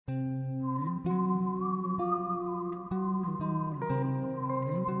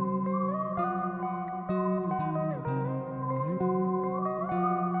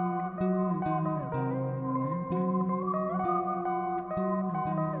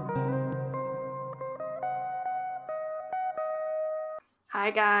Hi,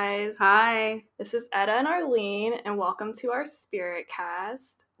 guys. Hi. This is Etta and Arlene, and welcome to our Spirit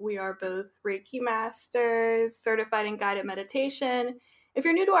Cast. We are both Reiki Masters, certified in guided meditation. If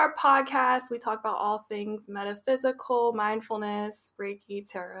you're new to our podcast, we talk about all things metaphysical, mindfulness, Reiki,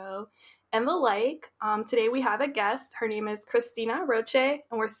 tarot, and the like. Today we have a guest. Her name is Cristina Aroche,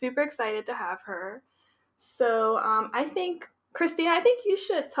 and we're super excited to have her. So Cristina, I think you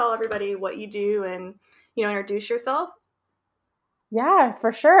should tell everybody what you do and, introduce yourself. Yeah,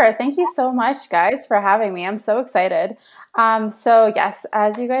 for sure. Thank you so much, guys, for having me. I'm so excited. So yes,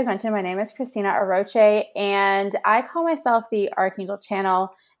 as you guys mentioned, my name is Cristina Aroche, and I call myself the Archangel Channel,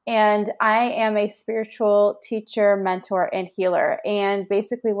 and I am a spiritual teacher, mentor, and healer. And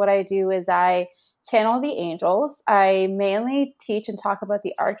basically what I do is I channel the angels. I mainly teach and talk about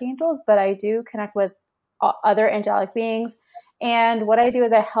the archangels, but I do connect with other angelic beings. And what I do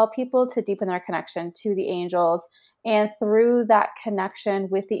is I help people to deepen their connection to the angels. And through that connection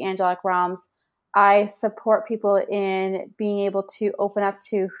with the angelic realms, I support people in being able to open up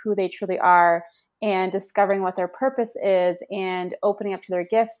to who they truly are and discovering what their purpose is and opening up to their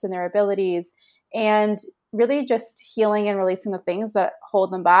gifts and their abilities and really just healing and releasing the things that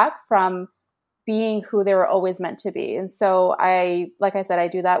hold them back from being who they were always meant to be. And so like I said, I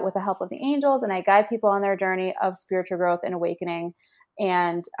do that with the help of the angels, and I guide people on their journey of spiritual growth and awakening.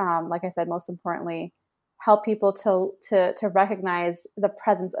 And like I said, most importantly, help people to recognize the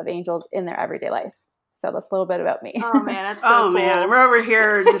presence of angels in their everyday life. So that's a little bit about me. Oh man, that's so cool. Man, we're over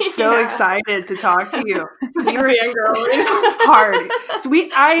here just so excited to talk to you. You were so hard. So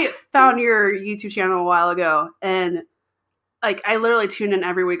I found your YouTube channel a while ago, and I literally tune in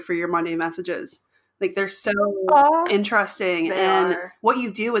every week for your Monday messages. They're so interesting, what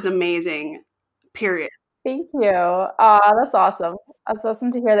you do is amazing. Period. Thank you. That's awesome. That's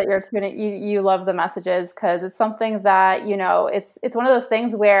awesome to hear that you're tuning. You love the messages, because it's something that it's one of those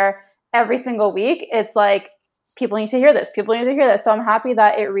things where every single week it's like people need to hear this. People need to hear this. So I'm happy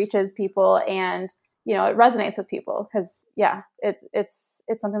that it reaches people and it resonates with people, because it's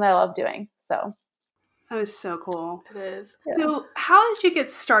something that I love doing. So. That was so cool. It is. Yeah. So how did you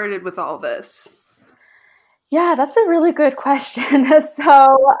get started with all this? Yeah, that's a really good question. So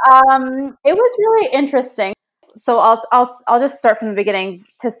it was really interesting. So I'll just start from the beginning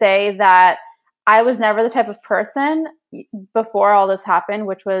to say that I was never the type of person before all this happened,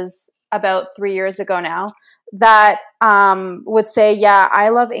 which was about 3 years ago now, that would say, yeah, I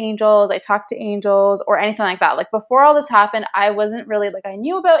love angels, I talk to angels, or anything like that. Before all this happened, I wasn't really I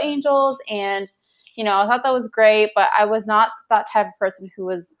knew about angels, and I thought that was great, but I was not that type of person who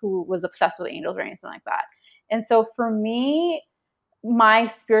was obsessed with angels or anything like that. And so for me, my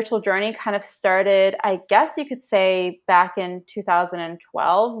spiritual journey kind of started, I guess you could say, back in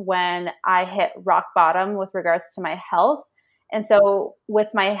 2012 when I hit rock bottom with regards to my health. And so with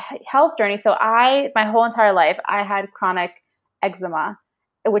my health journey, my whole entire life, I had chronic eczema,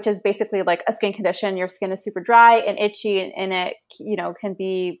 which is basically a skin condition. Your skin is super dry and itchy, and it, can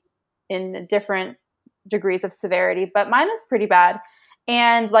be in different degrees of severity, but mine was pretty bad.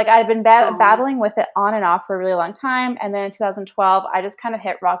 And I'd been battling with it on and off for a really long time. And then in 2012, I just kind of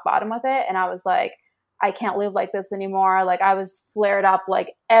hit rock bottom with it. And I was like, I can't live like this anymore. I was flared up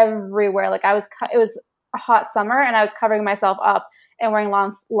everywhere. It was a hot summer, and I was covering myself up and wearing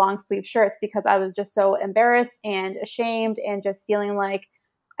long sleeve shirts because I was just so embarrassed and ashamed and just feeling like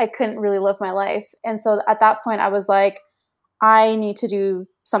I couldn't really live my life. And so at that point I was like, I need to do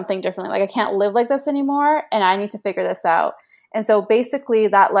something differently. I can't live like this anymore, and I need to figure this out. And so basically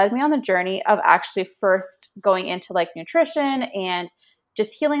that led me on the journey of actually first going into nutrition and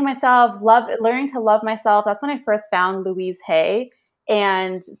just healing myself, learning to love myself. That's when I first found Louise Hay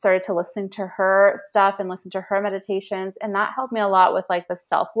and started to listen to her stuff and listen to her meditations. And that helped me a lot with the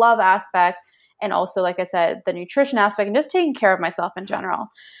self-love aspect, and also, like I said, the nutrition aspect, and just taking care of myself in general.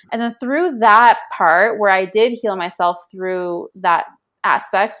 And then through that part where I did heal myself through that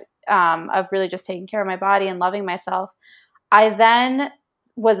aspect of really just taking care of my body and loving myself, I then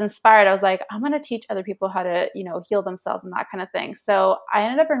was inspired. I was like, I'm going to teach other people how to, heal themselves and that kind of thing. So I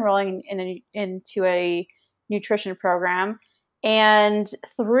ended up enrolling into a nutrition program. And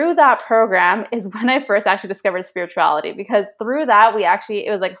through that program is when I first actually discovered spirituality, because through that,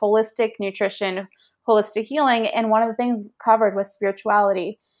 it was holistic nutrition, holistic healing. And one of the things covered was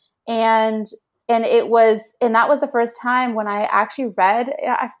spirituality. And that was the first time when I actually read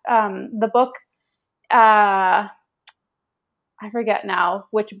the book, I forget now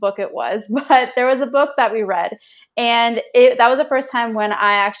which book it was, but there was a book that we read, and that was the first time when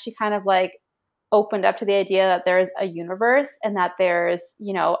I actually kind of opened up to the idea that there is a universe and that there's,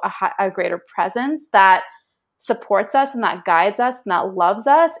 a greater presence that supports us and that guides us and that loves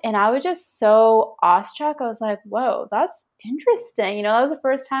us. And I was just so awestruck. I was like, whoa, that's interesting. You know, that was the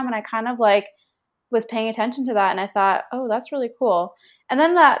first time when I kind of like was paying attention to that. And I thought, oh, that's really cool. And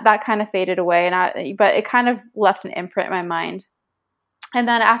then that kind of faded away. But it kind of left an imprint in my mind. And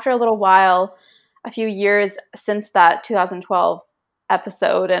then after a little while, a few years since that 2012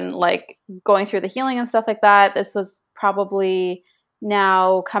 episode and like going through the healing and stuff like that, this was probably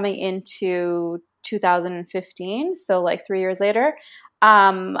now coming into 2015. So like 3 years later,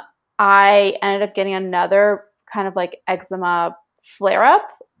 I ended up getting another kind of like eczema flare up.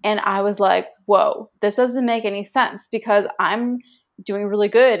 And I was like, whoa, this doesn't make any sense because I'm doing really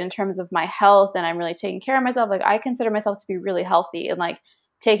good in terms of my health and I'm really taking care of myself. Like I consider myself to be really healthy and like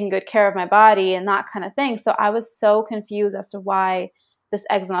taking good care of my body and that kind of thing. So I was so confused as to why this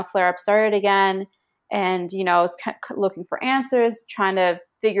eczema flare up started again. And, you know, I was looking for answers, trying to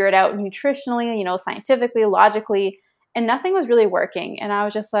figure it out nutritionally, you know, scientifically, logically, and nothing was really working. And I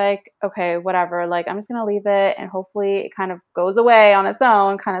was just like, okay, whatever, like I'm just going to leave it and hopefully it kind of goes away on its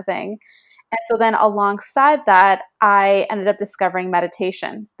own kind of thing. And so then alongside that, I ended up discovering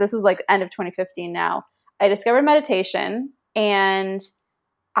meditation. This was like end of 2015 now. I discovered meditation and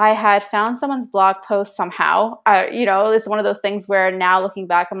I had found someone's blog post somehow. You know, it's one of those things where now looking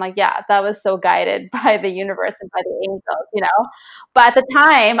back, I'm like, yeah, that was so guided by the universe and by the angels, you know. But at the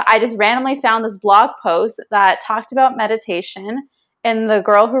time, I just randomly found this blog post that talked about meditation. And the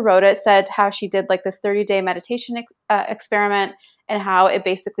girl who wrote it said how she did like this 30-day meditation experiment and how it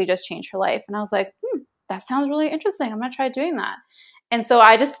basically just changed her life. And I was like, that sounds really interesting. I'm going to try doing that. And so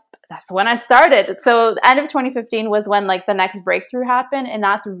that's when I started. So the end of 2015 was when like the next breakthrough happened. And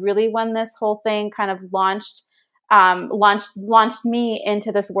that's really when this whole thing kind of launched me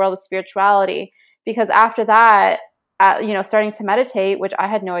into this world of spirituality. Because after that, you know, starting to meditate, which I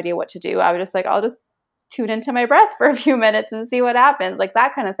had no idea what to do. I was just like, I'll just tune into my breath for a few minutes and see what happens, like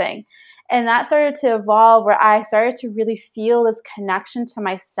that kind of thing. And that started to evolve where I started to really feel this connection to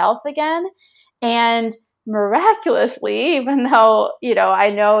myself again. And miraculously, even though, you know,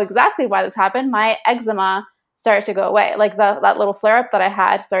 I know exactly why this happened, my eczema started to go away. Like that little flare up that I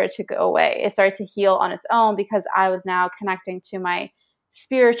had started to go away. It started to heal on its own because I was now connecting to my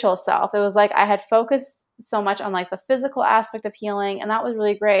spiritual self. It was like I had focused so much on like the physical aspect of healing, and that was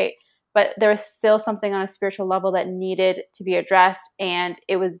really great. But there was still something on a spiritual level that needed to be addressed, and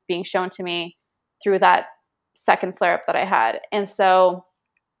it was being shown to me through that second flare up that I had. And so,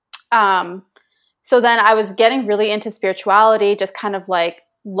 so then I was getting really into spirituality, just kind of like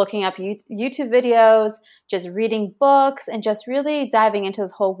looking up YouTube videos, just reading books, and just really diving into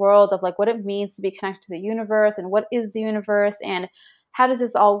this whole world of like what it means to be connected to the universe and what is the universe and how does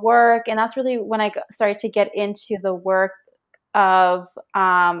this all work. And that's really when I started to get into the work of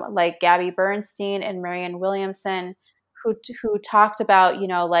like Gabby Bernstein and Marianne Williamson, who talked about, you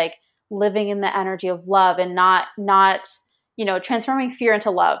know, like living in the energy of love and not you know, transforming fear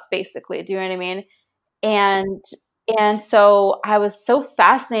into love, basically. Do you know what I mean? And so I was so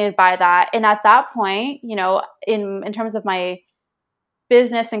fascinated by that. And at that point, you know, in terms of my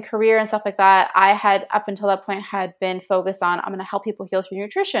business and career and stuff like that, I had up until that point had been focused on, I'm going to help people heal through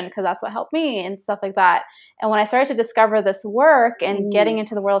nutrition because that's what helped me and stuff like that. And when I started to discover this work and getting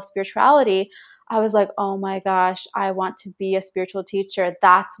into the world of spirituality, I was like, oh my gosh, I want to be a spiritual teacher.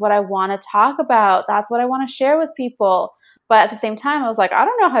 That's what I want to talk about. That's what I want to share with people. But at the same time, I was like, I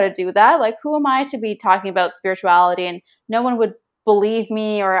don't know how to do that. Like, who am I to be talking about spirituality? And no one would believe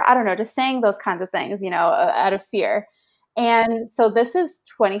me, or I don't know, just saying those kinds of things, you know, out of fear. And so this is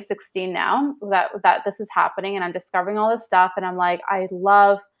 2016 now that this is happening, and I'm discovering all this stuff. And I'm like, I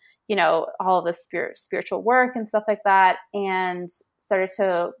love, you know, all of this spiritual work and stuff like that. And started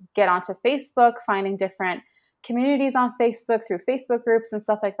to get onto Facebook, finding different communities on Facebook through Facebook groups and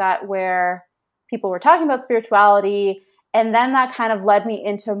stuff like that, where people were talking about spirituality. And then that kind of led me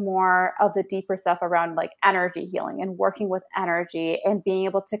into more of the deeper stuff around like energy healing and working with energy and being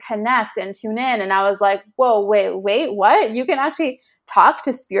able to connect and tune in. And I was like, whoa, wait, what? You can actually talk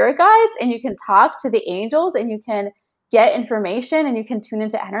to spirit guides and you can talk to the angels and you can get information and you can tune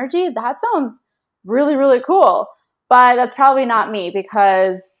into energy. That sounds really, really cool. But that's probably not me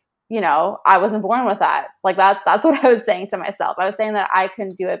because, you know, I wasn't born with that. Like that's what I was saying to myself. I was saying that I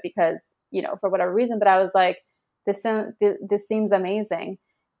couldn't do it because, you know, for whatever reason, but I was like, this seems amazing.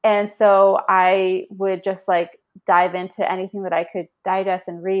 And so I would just like dive into anything that I could digest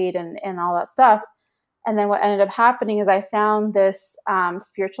and read and all that stuff. And then what ended up happening is I found this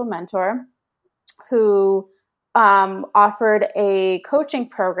spiritual mentor who offered a coaching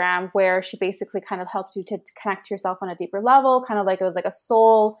program where she basically kind of helped you to connect to yourself on a deeper level, kind of like it was like a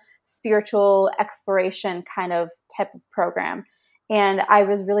soul spiritual exploration kind of type of program. And I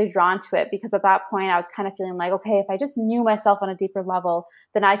was really drawn to it because at that point I was kind of feeling like, okay, if I just knew myself on a deeper level,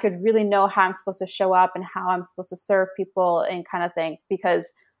 then I could really know how I'm supposed to show up and how I'm supposed to serve people and kind of thing, because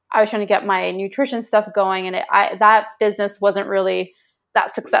I was trying to get my nutrition stuff going, and that business wasn't really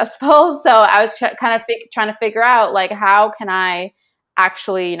that successful. So I was trying to figure out, like, how can I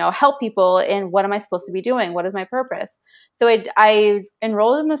actually, help people, and what am I supposed to be doing? What is my purpose? So I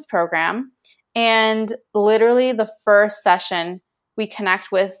enrolled in this program, and literally the first session we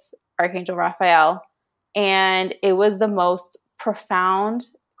connect with Archangel Raphael, and it was the most profound,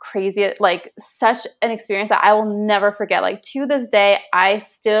 crazy, like such an experience that I will never forget. Like to this day, I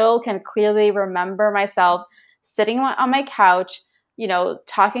still can clearly remember myself sitting on my couch,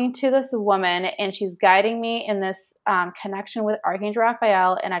 talking to this woman, and she's guiding me in this connection with Archangel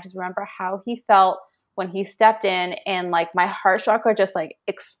Raphael. And I just remember how he felt when he stepped in, and like my heart chakra just like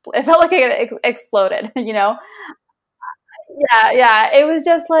it felt like it exploded, Yeah. It was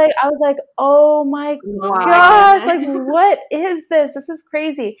just like, I was like, oh my gosh, like what is this? This is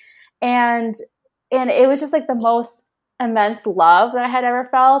crazy. And it was just like the most immense love that I had ever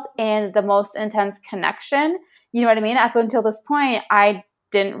felt, and the most intense connection. You know what I mean? Up until this point, I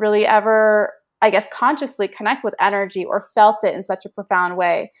didn't really ever, I guess, consciously connect with energy or felt it in such a profound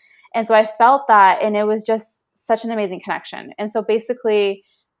way. And so I felt that, and it was just such an amazing connection. And so basically,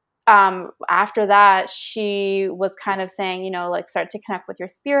 after that, she was kind of saying, like, start to connect with your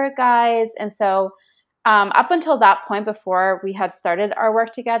spirit guides. And so up until that point, before we had started our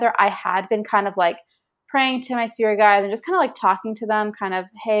work together, I had been kind of like praying to my spirit guides and just kind of like talking to them, kind of,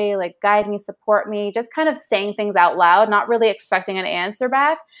 hey, like guide me, support me, just kind of saying things out loud, not really expecting an answer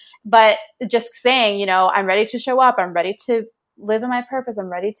back, but just saying, I'm ready to show up. I'm ready to live in my purpose.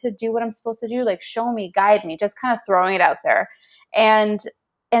 I'm ready to do what I'm supposed to do. Like, show me, guide me, just kind of throwing it out there. And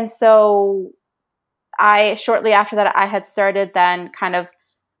so shortly after that, I had started then kind of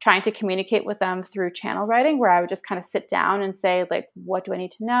trying to communicate with them through channel writing, where I would just kind of sit down and say, like, what do I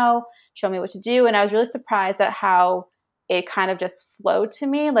need to know? Show me what to do. And I was really surprised at how it kind of just flowed to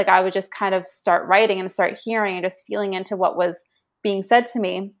me. Like, I would just kind of start writing and start hearing and just feeling into what was being said to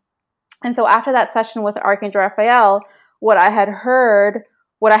me. And so after that session with Archangel Raphael, what I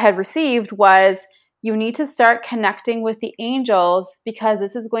had received was, you need to start connecting with the angels, because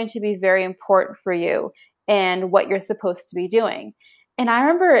this is going to be very important for you and what you're supposed to be doing. And I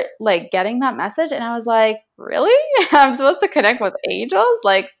remember like getting that message, and I was like, really? I'm supposed to connect with angels?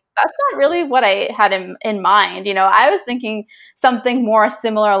 Like, that's not really what I had in mind. I was thinking something more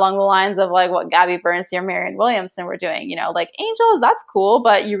similar along the lines of like what Gabby Bernstein or Marianne Williamson were doing, like, angels, that's cool,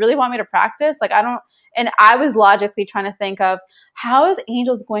 but you really want me to practice? Like, I don't. And I was logically trying to think of, how is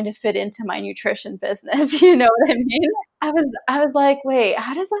angels going to fit into my nutrition business? You know what I mean? I was like, wait,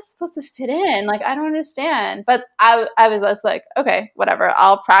 how does that supposed to fit in? Like, I don't understand. But I was just like, okay, whatever.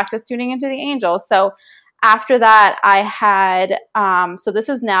 I'll practice tuning into the angels. So after that, I had, so this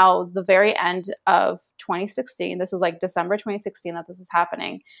is now the very end of 2016. This is like December 2016 that this is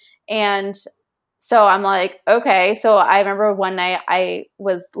happening. And so I'm like, okay. So I remember one night I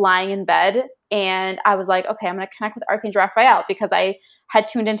was lying in bed, and I was like, okay, I'm going to connect with Archangel Raphael, because I had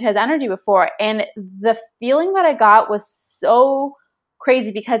tuned into his energy before. And the feeling that I got was so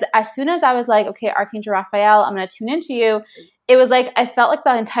crazy, because as soon as I was like, okay, Archangel Raphael, I'm going to tune into you, it was like, I felt like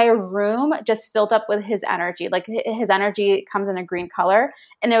the entire room just filled up with his energy. Like, his energy comes in a green color,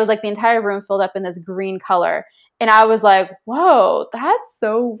 and it was like the entire room filled up in this green color. And I was like, whoa, that's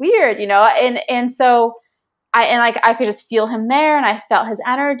so weird, And so I could just feel him there, and I felt his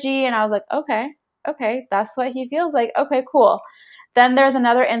energy, and I was like, okay, that's what he feels like. Okay, cool. Then there's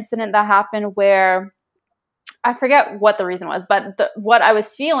another incident that happened where I forget what the reason was, but what I was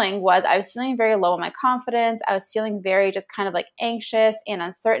feeling was, I was feeling very low in my confidence. I was feeling very just kind of like anxious and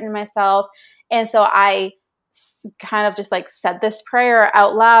uncertain in myself. And so I kind of just like said this prayer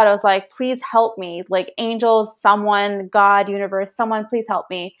out loud. I was like, please help me, like, angels, someone, God, universe, someone, please help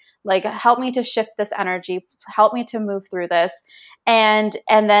me. Like, help me to shift this energy, help me to move through this. And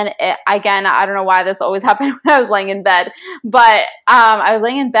then again, I don't know why this always happened when I was laying in bed, but I was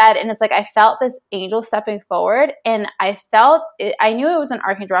laying in bed, and it's like, I felt this angel stepping forward, and I knew it was an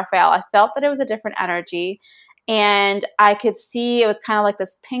Archangel Raphael. I felt that it was a different energy, and I could see it was kind of like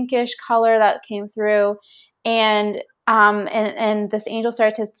this pinkish color that came through. And And this angel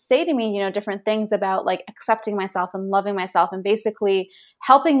started to say to me, different things about like accepting myself and loving myself, and basically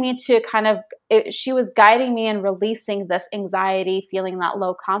helping me to she was guiding me and releasing this anxiety feeling, that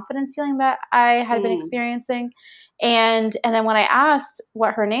low confidence feeling that I had been experiencing. And then when I asked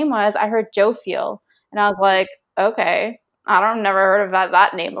what her name was, I heard Jophiel, and I was like, okay, never heard of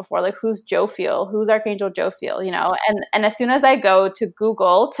that name before. Like, who's Jophiel? Who's Archangel Jophiel? And as soon as I go to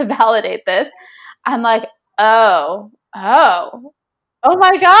Google to validate this, I'm like, oh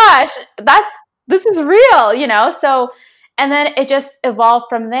my gosh, this is real, So, and then it just evolved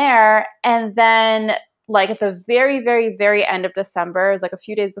from there. And then like at the very, very, very end of December, it was like a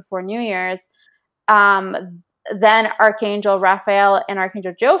few days before New Year's, then Archangel Raphael and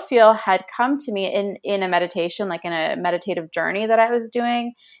Archangel Jophiel had come to me in a meditation, like in a meditative journey that I was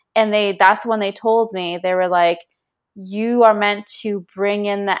doing. And that's when they told me, they were like, you are meant to bring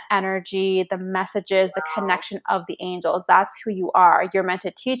in the energy, the messages, the connection of the angels. That's who you are. You're meant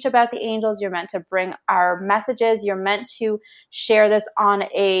to teach about the angels. You're meant to bring our messages. You're meant to share this on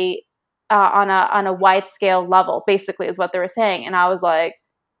a wide scale level, basically, is what they were saying. And I was like,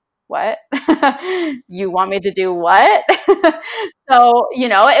 what? You want me to do what? So,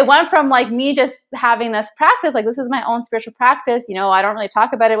 it went from like me just having this practice, like this is my own spiritual practice, I don't really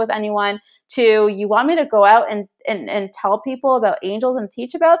talk about it with anyone, to you want me to go out and tell people about angels and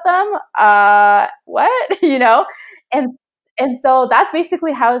teach about them? What? And so that's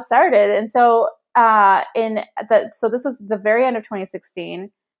basically how it started. And so so this was the very end of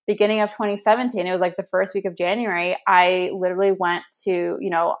 2016. Beginning of 2017, it was like the first week of January, I literally went to,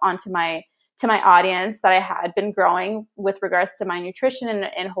 onto my audience that I had been growing with regards to my nutrition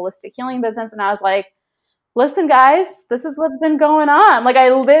and holistic healing business. And I was like, listen, guys, this is what's been going on. Like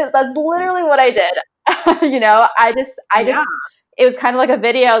that's literally what I did. It was kind of like a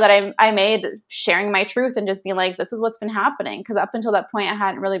video that I made sharing my truth and just being like, this is what's been happening. Cause up until that point, I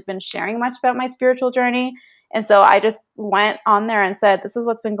hadn't really been sharing much about my spiritual journey. And so I just went on there and said, this is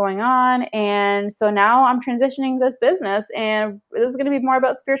what's been going on. And so now I'm transitioning this business, and this is going to be more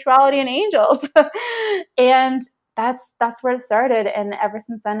about spirituality and angels. And that's where it started. And ever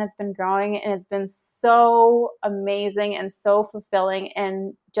since then, it's been growing, and it's been so amazing and so fulfilling,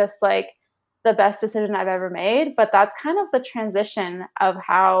 and just like the best decision I've ever made. But that's kind of the transition of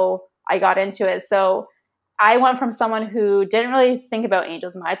how I got into it. So I went from someone who didn't really think about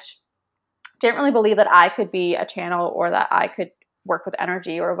angels much, didn't really believe that I could be a channel or that I could work with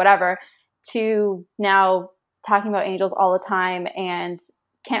energy or whatever, to now talking about angels all the time and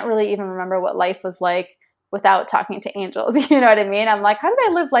can't really even remember what life was like without talking to angels. You know what I mean? I'm like, how did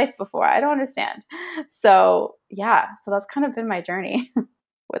I live life before? I don't understand. So yeah, so that's kind of been my journey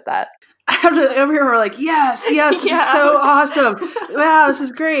with that. Over here, we're like, yes, this is so awesome. Wow, this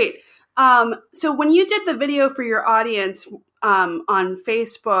is great. So when you did the video for your audience on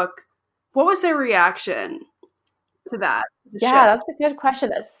Facebook, what was their reaction to that? Yeah, that's a good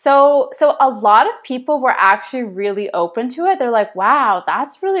question. So a lot of people were actually really open to it. They're like, wow,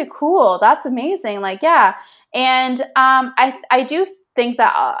 that's really cool. That's amazing. Like, yeah. And I do think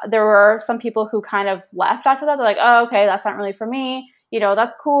that there were some people who kind of left after that. They're like, oh, okay, that's not really for me.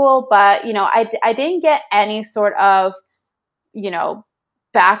 That's cool. But, I didn't get any sort of,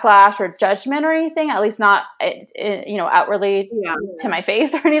 backlash or judgment or anything, at least not, outwardly to my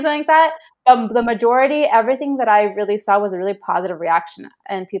face or anything like that. The majority, everything that I really saw was a really positive reaction,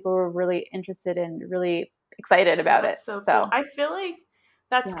 and people were really interested and really excited about it. So cool. I feel like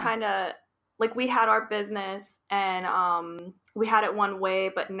that's kind of like, we had our business and we had it one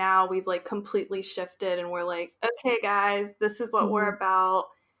way, but now we've like completely shifted, and we're like, okay, guys, this is what we're about.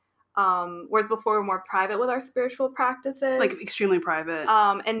 Whereas before we were more private with our spiritual practices, like extremely private.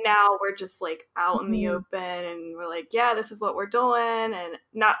 And now we're just like out in the open, and we're like, yeah, this is what we're doing. And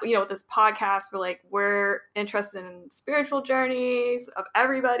not, with this podcast, we're interested in spiritual journeys of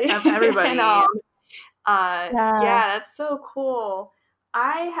everybody. And, yeah, that's so cool.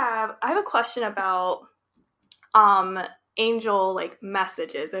 I have a question about, angel like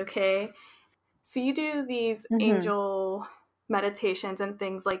messages. Okay. So you do these angel meditations and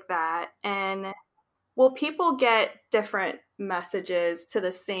things like that, and will people get different messages to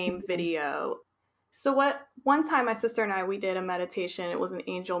the same video? So one time my sister and we did a meditation. It was an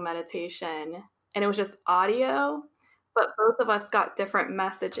angel meditation, and it was just audio, but both of us got different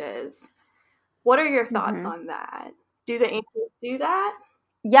messages. What are your thoughts on that? Do the angels do that?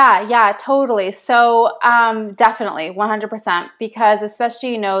 Yeah, totally. So, definitely 100%, because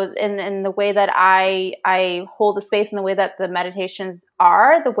especially, in the way that I hold the space and the way that the meditations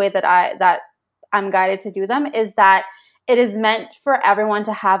are, the way that I'm guided to do them is that it is meant for everyone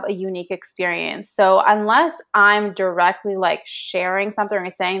to have a unique experience. So unless I'm directly like sharing something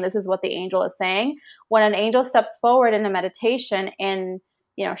or saying this is what the angel is saying, when an angel steps forward in a meditation and,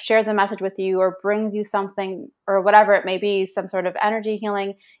 you know, shares a message with you or brings you something or whatever it may be, some sort of energy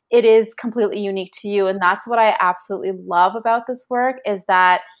healing, it is completely unique to you. And that's what I absolutely love about this work, is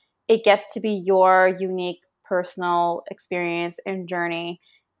that it gets to be your unique personal experience and journey.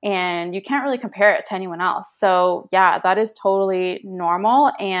 And you can't really compare it to anyone else. So yeah, that is totally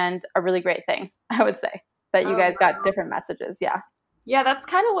normal and a really great thing, I would say, that you guys got different messages. Yeah. Yeah, that's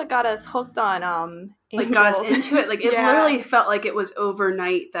kind of what got us hooked on like got us into it. Like it literally felt like it was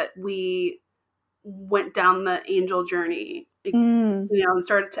overnight that we went down the angel journey, like, you know, and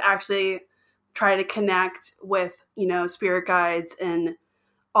started to actually try to connect with, you know, spirit guides and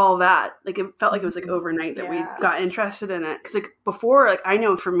all that. Like it felt like it was like overnight that we got interested in it. Because like before, like I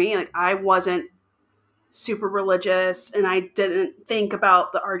know for me, like I wasn't super religious and I didn't think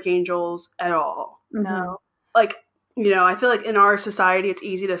about the archangels at all. No. Like, you know, I feel like in our society it's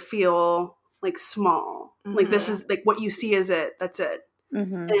easy to feel like small. Like this is like what you see is it. That's it.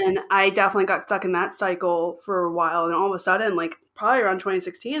 And I definitely got stuck in that cycle for a while. And all of a sudden, like probably around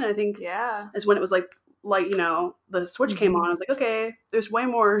 2016, I think is when it was like, you know, the switch came on. I was like, okay, there's way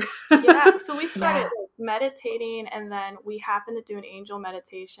more. So we started meditating, and then we happened to do an angel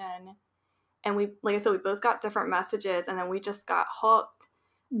meditation. And we, like I said, we both got different messages, and then we just got hooked.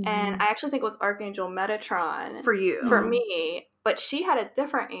 And I actually think it was Archangel Metatron. For you. For me. But she had a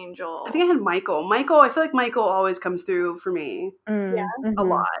different angel. I think I had Michael. I feel like Michael always comes through for me. A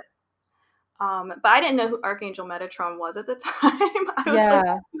lot. But I didn't know who Archangel Metatron was at the time. I was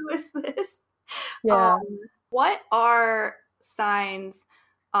like, who is this? What are signs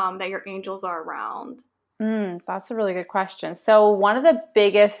that your angels are around? That's a really good question. So one of the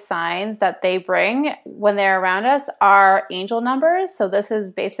biggest signs that they bring when they're around us are angel numbers. So this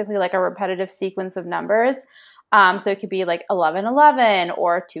is basically like a repetitive sequence of numbers. So it could be like 1111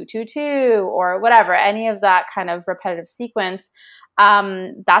 or 222 or whatever, any of that kind of repetitive sequence.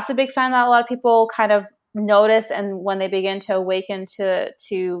 That's a big sign that a lot of people kind of notice, and when they begin to awaken to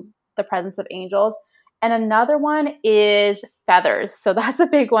the presence of angels. And another one is feathers. So that's a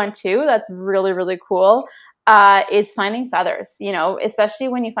big one too. That's really, really cool. Is finding feathers, you know, especially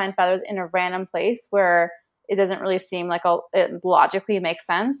when you find feathers in a random place where it doesn't really seem like it logically makes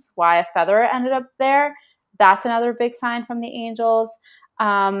sense why a feather ended up there. That's another big sign from the angels.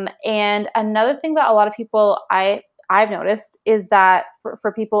 And another thing that a lot of people I've noticed is that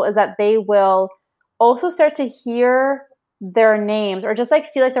for people is that they will also start to hear their names, or just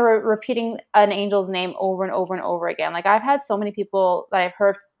like feel like they're repeating an angel's name over and over and over again. Like I've had so many people that I've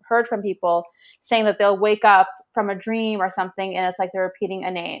heard from people saying that they'll wake up from a dream or something and it's like they're repeating a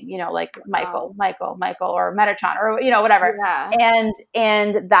name, you know, like Michael, or Metatron, or, you know, whatever.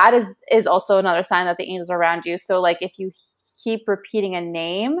 And that is also another sign that the angels are around you. So like if you keep repeating a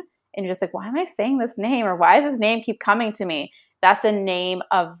name and you're just like, why am I saying this name? Or why does this name keep coming to me? That's the name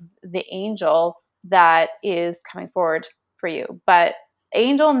of the angel that is coming forward for you. But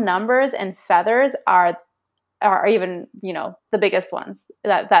angel numbers and feathers are even, you know, the biggest ones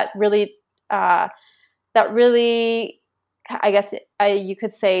that really, I guess you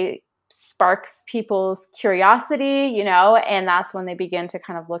could say, sparks people's curiosity, you know, and that's when they begin to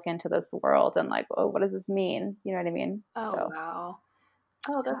kind of look into this world and like, oh, what does this mean? You know what I mean? Wow.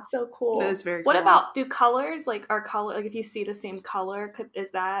 Oh, that's so cool. That is very cool. What about, do colors, like our color, like if you see the same color,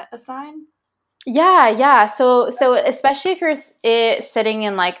 is that a sign? Yeah. So especially if you're sitting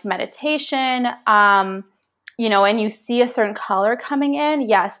in like meditation, you know, and you see a certain color coming in,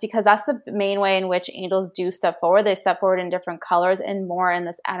 yes, because that's the main way in which angels do step forward. They step forward in different colors and more in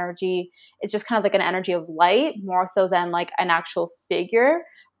this energy. It's just kind of like an energy of light, more so than like an actual figure.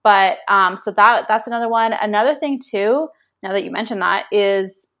 But so that's another one. Another thing too, now that you mentioned that,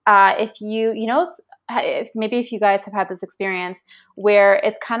 is if you know, if you guys have had this experience where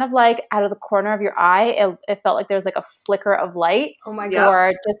it's kind of like out of the corner of your eye, it felt like there was like a flicker of light. Oh my God.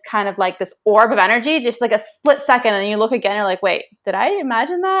 Or just kind of like this orb of energy, just like a split second, and you look again, you're like, wait, did I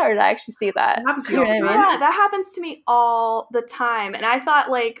imagine that, or did I actually see that? You know what I mean? Yeah, that happens to me all the time. And I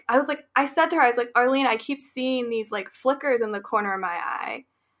thought, like, I said to her, I was like, Arlene, I keep seeing these like flickers in the corner of my eye.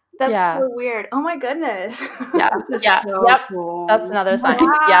 That's so weird. Oh my goodness. Yeah. So cool. That's another sign.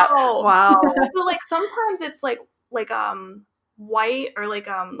 Wow. Yeah. Wow. So like sometimes it's like white or like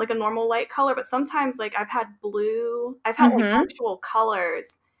a normal light color, but sometimes like I've had blue, like actual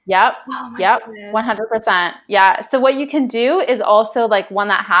colors, Yep. Oh my Yep. goodness. 100%. Yeah. So what you can do is also like when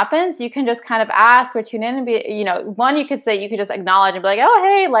that happens, you can just kind of ask or tune in and be, you know, one, you could say, you could just acknowledge and be like, oh,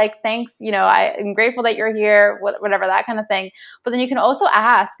 hey, like, thanks. You know, I'm grateful that you're here, whatever, that kind of thing. But then you can also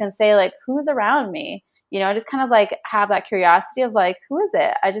ask and say like, who's around me? You know, just kind of like have that curiosity of like, who is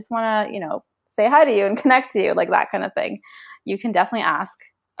it? I just want to, you know, say hi to you and connect to you, like that kind of thing. You can definitely ask.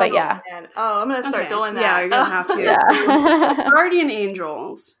 But yeah. Man. Oh, I'm going to start doing that. Yeah, you're going to have to. Yeah. Guardian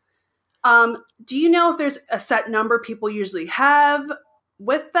angels. Do you know if there's a set number people usually have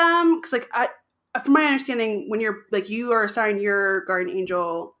with them? Because like from my understanding, when you're like you are assigned your guardian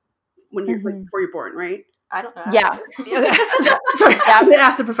angel when you're like, before you're born, right? I don't know. Yeah. Sorry, I'm going to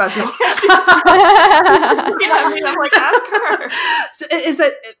ask the professional. I'm like, ask her. So is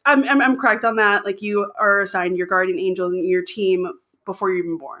that I'm correct on that? Like you are assigned your guardian angel and your team before you're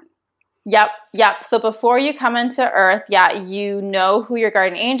even born. Yep. So before you come into Earth, yeah, you know who your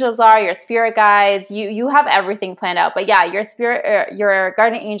guardian angels are, your spirit guides. You have everything planned out. But yeah, your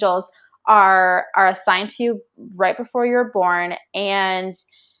guardian angels are assigned to you right before you're born, and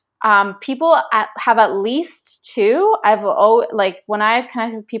people have at least two. Like when I've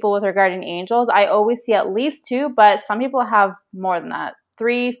connected with people with their guardian angels, I always see at least two, but some people have more than that.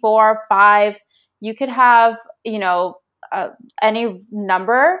 3, 4, 5. You could have, you know, any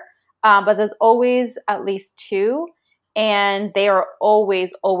number, but there's always at least two, and they are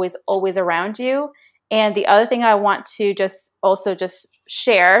always, always, always around you. And the other thing I want to just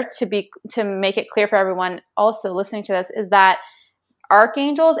share to make it clear for everyone also listening to this is that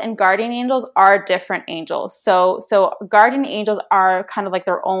archangels and guardian angels are different angels. So guardian angels are kind of like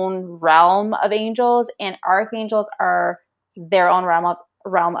their own realm of angels, and archangels are their own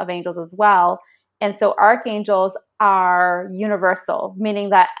realm of angels as well. And so archangels are universal, meaning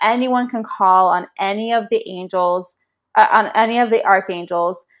that anyone can call on any of the angels, on any of the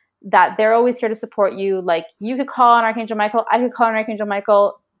archangels, that they're always here to support you. Like you could call on Archangel Michael, I could call on Archangel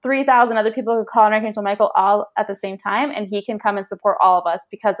Michael, 3,000 other people could call on Archangel Michael all at the same time, and he can come and support all of us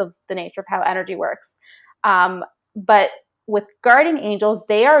because of the nature of how energy works. But with guardian angels,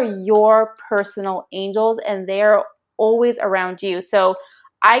 they are your personal angels, and they're always around you. So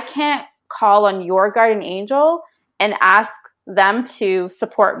I can't call on your guardian angel and ask them to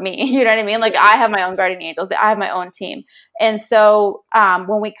support me. You know what I mean? Like I have my own guardian angels. I have my own team. And so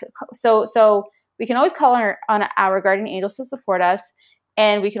we can always call on our guardian angels to support us.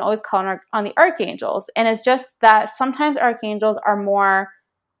 And we can always call on the archangels. And it's just that sometimes archangels are more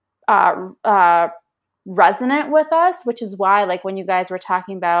resonant with us, which is why, like when you guys were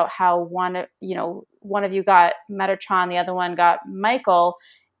talking about how one of you got Metatron, the other one got Michael,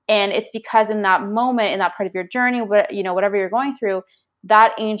 and it's because in that moment, in that part of your journey, whatever you're going through,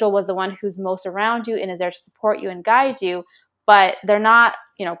 that angel was the one who's most around you and is there to support you and guide you. But they're not,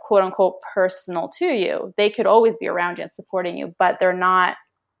 quote unquote, personal to you. They could always be around you and supporting you, but they're not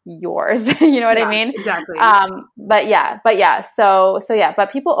yours. You know what I mean? Exactly. But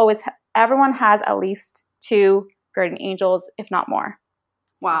people everyone has at least 2 guardian angels, if not more.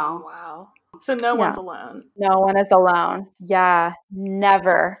 Wow. So no one's alone. No one is alone. Yeah,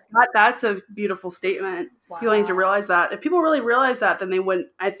 never. That's a beautiful statement. Wow. People need to realize that. If people really realize that, then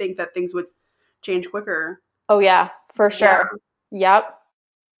I think that things would change quicker. Oh yeah, for sure. Yeah. Yep.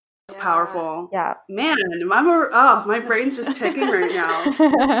 It's powerful. Yeah. Man, my brain's just ticking right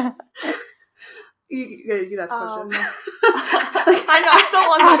now. You ask a question. I know, I'm still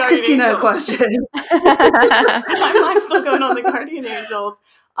on the Ask Cristina a question. I'm still going on the guardian angels.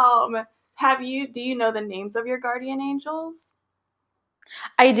 Do you know the names of your guardian angels?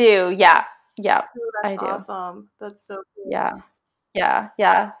 I do. Yeah. Ooh, I do. Awesome. That's so cool.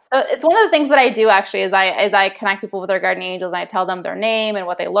 Yeah. So it's one of the things that I do actually is I connect people with their guardian angels, and I tell them their name and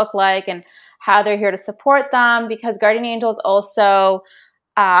what they look like and how they're here to support them, because guardian angels also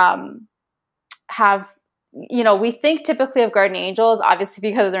have, we think typically of guardian angels, obviously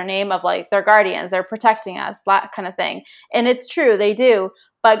because of their name, of like they're guardians, they're protecting us, that kind of thing. And it's true, they do.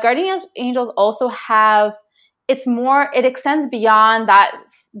 But guardian angels also have, it extends beyond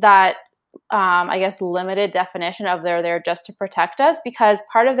that I guess limited definition of they're there just to protect us, because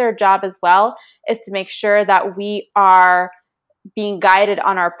part of their job as well is to make sure that we are being guided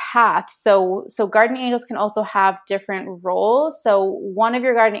on our path. So guardian angels can also have different roles. So one of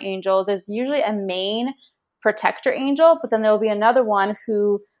your guardian angels, there's usually a main protector angel, but then there'll be another one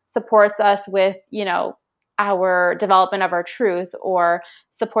who supports us with, our development of our truth, or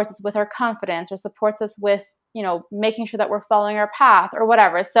supports us with our confidence, or supports us with, making sure that we're following our path or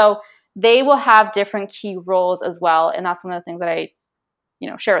whatever. So they will have different key roles as well. And that's one of the things that I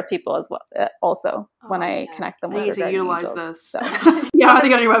share with people as well. Also, when I connect them with your guardian utilize angels. this. So. Yeah, I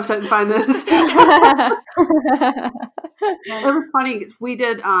think on your website and find this. It was funny because we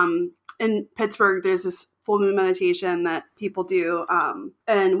did in Pittsburgh. There's this full moon meditation that people do,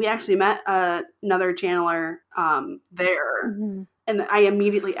 and we actually met another channeler there. Mm-hmm. And I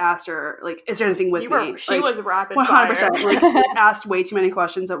immediately asked her, like, is there anything with me? She was rapid 100%. Like, asked way too many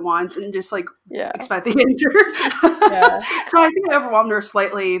questions at once and just, like, expect the answer. So I think I overwhelmed her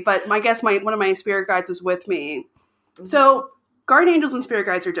slightly, but I guess one of my spirit guides was with me. Mm-hmm. So guardian angels and spirit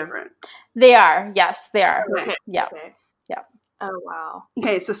guides are different. They are. Yes, they are. Okay. Yeah. Okay. Yeah. Oh, wow.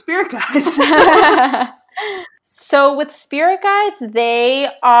 Okay, so spirit guides. So with spirit guides, they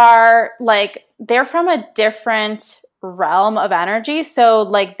are like, they're from a different realm of energy. So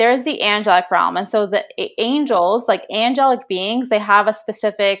like there's the angelic realm. And so the angels, like angelic beings, they have a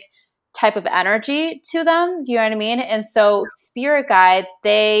specific type of energy to them. Do you know what I mean? And so spirit guides,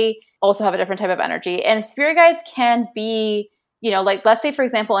 they also have a different type of energy. And spirit guides can be, like let's say, for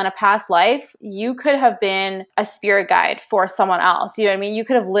example, in a past life, you could have been a spirit guide for someone else. You know what I mean? You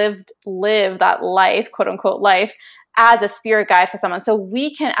could have lived that life, quote unquote life, as a spirit guide for someone. So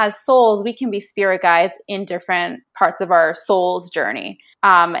we can, as souls, we can be spirit guides in different parts of our soul's journey.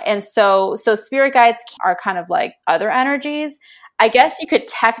 And so spirit guides are kind of like other energies. I guess you could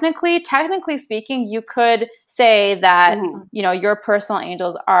technically speaking, you could say that, your personal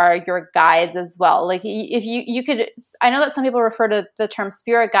angels are your guides as well. Like if you could, I know that some people refer to the term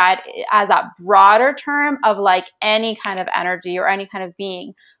spirit guide as that broader term of like any kind of energy or any kind of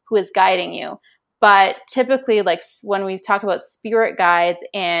being who is guiding you. But typically, like when we talk about spirit guides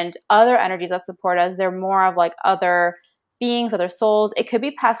and other energies that support us, they're more of like other beings, other souls. It could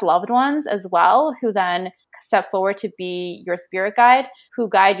be past loved ones as well, who then step forward to be your spirit guide, who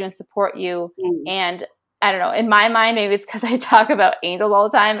guide you and support you. And I don't know, in my mind, maybe it's because I talk about angels all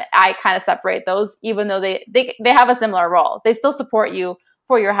the time, I kind of separate those, even though they have a similar role. They still support you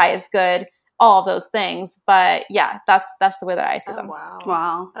for your highest good, all of those things. But yeah, that's the way that I see them.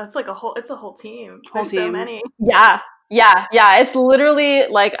 Wow. That's like it's a whole team. There's so many. Yeah. It's literally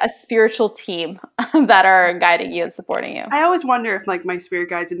like a spiritual team that are guiding you and supporting you. I always wonder if like my spirit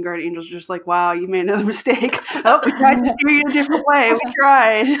guides and guardian angels are just like, wow, you made another mistake. Oh, we tried to steer you in a different way. We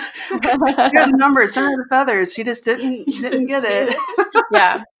tried. You had the numbers, some of the feathers. She just didn't get it.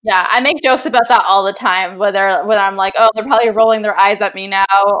 Yeah. I make jokes about that all the time, whether I'm like, oh, they're probably rolling their eyes at me now,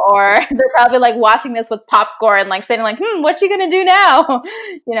 or they're probably like watching this with popcorn, like saying like, what's she gonna do now?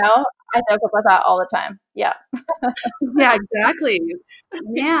 I joke about that all the time. Yeah. Yeah, exactly.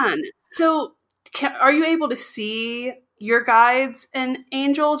 Man. So are you able to see your guides and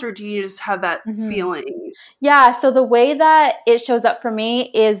angels, or do you just have that feeling? Yeah. So the way that it shows up for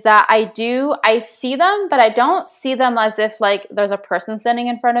me is that I see them, but I don't see them as if like there's a person standing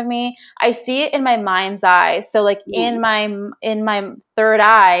in front of me. I see it in my mind's eye. So like in my third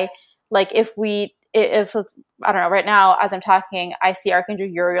eye, like if I don't know, right now, as I'm talking, I see Archangel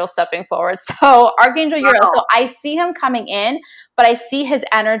Uriel stepping forward. So Archangel Uriel, so I see him coming in, but I see his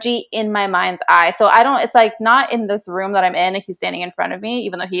energy in my mind's eye. So it's like not in this room that I'm in, like he's standing in front of me,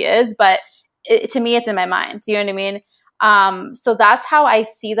 even though he is, but to me, it's in my mind. Do you know what I mean? So that's how I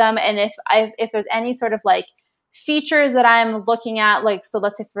see them. And if there's any sort of like features that I'm looking at, like, so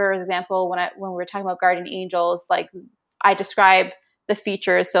let's say, for example, when we were talking about guardian angels, like I describe the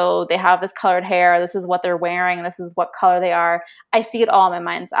features. So they have this colored hair. This is what they're wearing. This is what color they are. I see it all in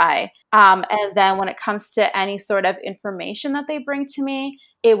my mind's eye. And then when it comes to any sort of information that they bring to me,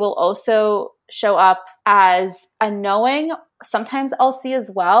 it will also show up as a knowing. Sometimes I'll see as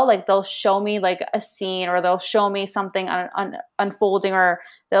well, like they'll show me like a scene, or they'll show me something unfolding, or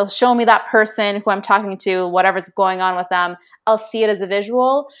they'll show me that person who I'm talking to, whatever's going on with them. I'll see it as a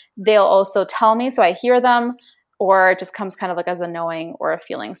visual. They'll also tell me, so I hear them, or it just comes kind of like as a knowing or a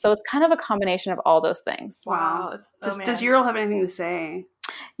feeling. So it's kind of a combination of all those things. Wow. Does Uriel have anything to say?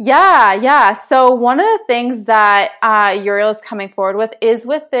 Yeah. So one of the things that Uriel is coming forward with is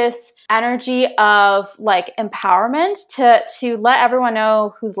with this energy of like empowerment to let everyone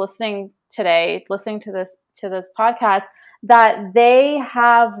know who's listening today, listening to this podcast, that they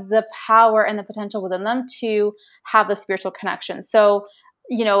have the power and the potential within them to have the spiritual connection. So,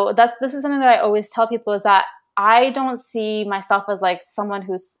 this is something that I always tell people, is that I don't see myself as like someone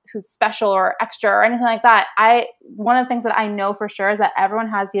who's special or extra or anything like that. One of the things that I know for sure is that everyone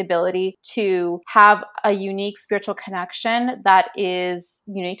has the ability to have a unique spiritual connection that is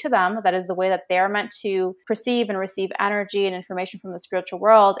unique to them. That is the way that they're meant to perceive and receive energy and information from the spiritual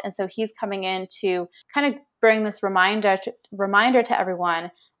world. And so he's coming in to kind of bring this reminder to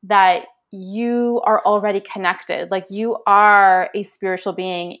everyone that you are already connected. Like, you are a spiritual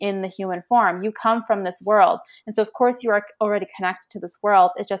being in the human form. You come from this world. And so of course you are already connected to this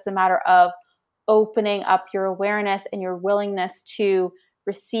world. It's just a matter of opening up your awareness and your willingness to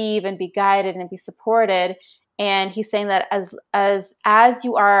receive and be guided and be supported. And he's saying that as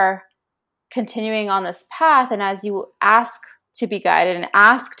you are continuing on this path, and as you ask to be guided and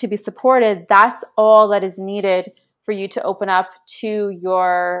ask to be supported, that's all that is needed for you to open up to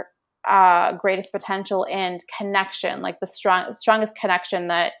your greatest potential and connection, like the strongest connection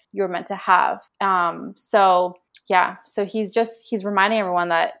that you're meant to have. So he's reminding everyone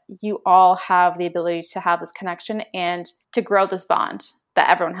that you all have the ability to have this connection and to grow this bond, that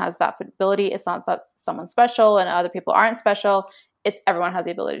everyone has that ability. It's not that someone's special and other people aren't special. It's everyone has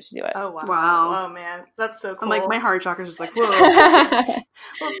the ability to do it. Oh, wow. Wow. Oh, man. That's so cool. I'm like, my heart chakra is just like, whoa.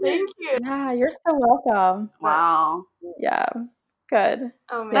 Well, thank you. Yeah, you're so welcome. Wow. Yeah. Good.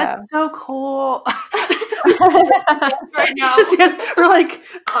 Oh, man. That's so cool. Right now. We're like,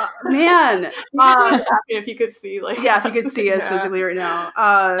 man. If you could see, like, yeah, if you could see us physically right now.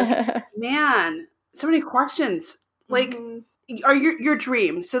 Man, so many questions. Like, are your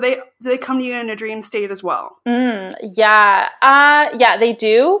dreams? So do they come to you in a dream state as well? Yeah. Yeah, they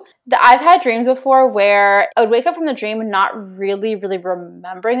do. I've had dreams before where I would wake up from the dream not really, really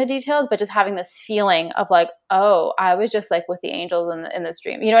remembering the details, but just having this feeling of like, oh, I was just like with the angels in this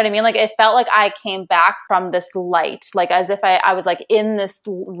dream. You know what I mean? Like, it felt like I came back from this light, like as if I was like in this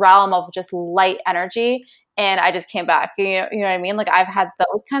realm of just light energy, and I just came back. You know what I mean? Like, I've had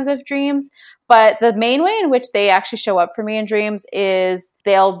those kinds of dreams. But the main way in which they actually show up for me in dreams is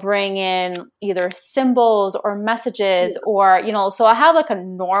they'll bring in either symbols or messages or, so I have like a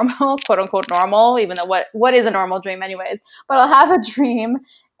normal, quote unquote normal, even though what is a normal dream anyways, but I'll have a dream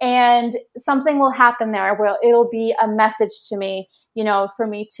and something will happen there where it'll be a message to me, for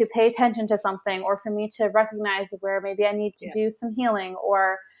me to pay attention to something, or for me to recognize where maybe I need to do some healing,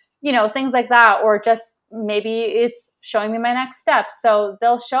 or, things like that, or just maybe it's showing me my next steps. So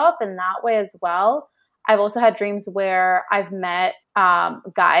they'll show up in that way as well. I've also had dreams where I've met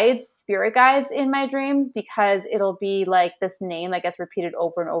spirit guides in my dreams, because it'll be like this name that gets repeated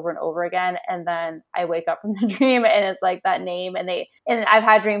over and over and over again. And then I wake up from the dream and it's like that name. And I've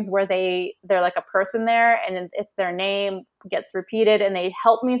had dreams where they're like a person there, and it's their name gets repeated, and they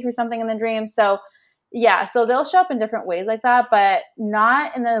help me through something in the dream. So yeah, so they'll show up in different ways like that, but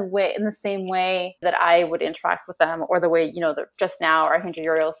not in the same way that I would interact with them, or the way, just now Archangel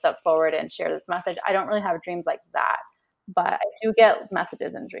Uriel stepped forward and shared this message. I don't really have dreams like that, but I do get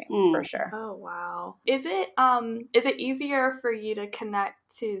messages in dreams for sure. Oh, wow. Is it easier for you to connect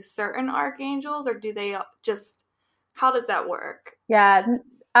to certain archangels, or do they how does that work? Yeah,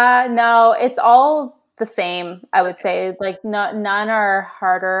 no, it's all the same, I would say. Like, none are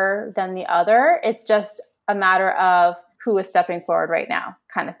harder than the other. It's just a matter of who is stepping forward right now,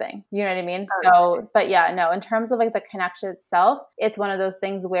 kind of thing. You know what I mean? So, but yeah, no, in terms of like the connection itself, it's one of those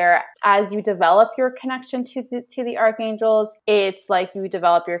things where as you develop your connection to the archangels, it's like you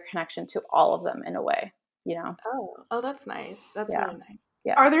develop your connection to all of them in a way, Oh, that's nice. That's really nice.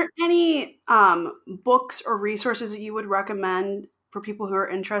 Yeah. Are there any books or resources that you would recommend for people who are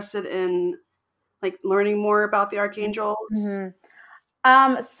interested in like learning more about the archangels?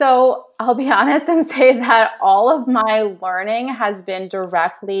 So I'll be honest and say that all of my learning has been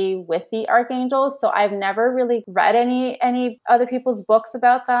directly with the archangels. So I've never really read any other people's books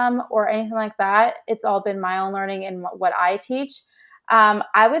about them or anything like that. It's all been my own learning and what I teach.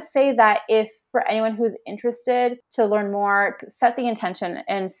 I would say that if for anyone who's interested to learn more, set the intention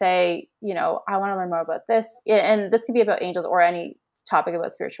and say, I want to learn more about this. And this could be about angels or any topic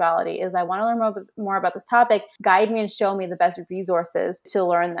about spirituality, is I want to learn more about this topic. Guide me and show me the best resources to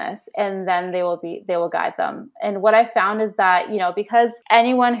learn this. And then they will guide them. And what I found is that, because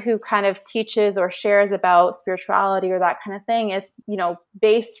anyone who kind of teaches or shares about spirituality or that kind of thing is,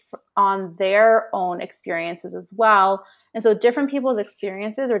 based on their own experiences as well. And so different people's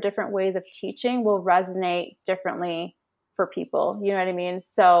experiences or different ways of teaching will resonate differently for people. You know what I mean?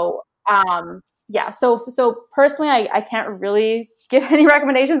 So, yeah. So personally, I can't really give any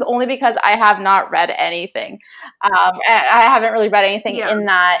recommendations, only because I have not read anything. I haven't really read anything in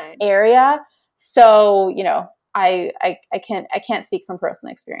that area. So, I can't speak from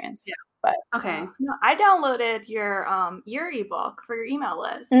personal experience. Yeah. But okay. No, I downloaded your ebook for your email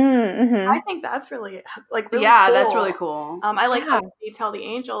list. Mm-hmm. I think that's really cool. That's really cool. I like how you detail the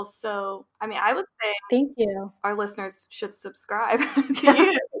angels. So I would say thank you. Our listeners should subscribe to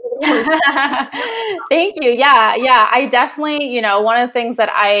you. Thank you. Yeah. I definitely, one of the things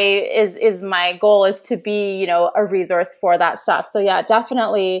that is my goal is to be, a resource for that stuff. So yeah,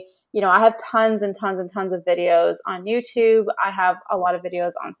 definitely I have tons and tons and tons of videos on YouTube. I have a lot of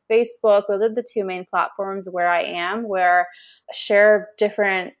videos on Facebook. Those are the two main platforms where I share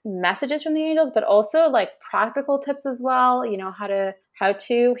different messages from the angels, but also like practical tips as well, how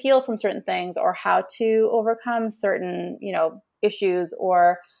to heal from certain things, or how to overcome certain, issues,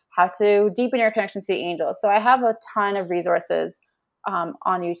 or how to deepen your connection to the angels. So I have a ton of resources on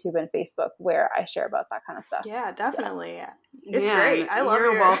YouTube and Facebook where I share about that kind of stuff. Yeah, definitely. Yeah. It's great. I love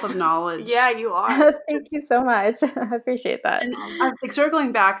your wealth of knowledge. Yeah, you are. Thank you so much. I appreciate that. And like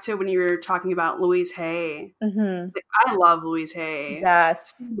circling back to when you were talking about Louise Hay, I love Louise Hay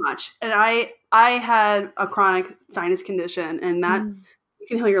so much. And I had a chronic sinus condition, and that You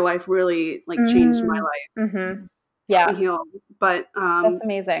Can Heal Your Life really like changed my life. Yeah, healed. But that's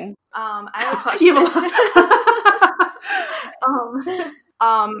amazing. I have a question.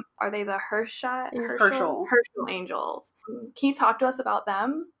 Are they the Herschel angels? Can you talk to us about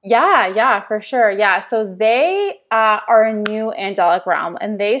them? Yeah, for sure. Yeah, so they are a new angelic realm,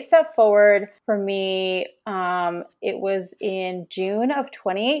 and they stepped forward for me. It was in June of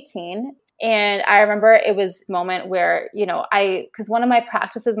 2018. And I remember it was a moment where, because one of my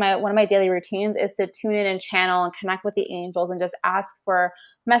practices, one of my daily routines is to tune in and channel and connect with the angels and just ask for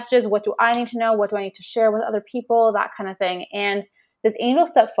messages. What do I need to know? What do I need to share with other people? That kind of thing. And this angel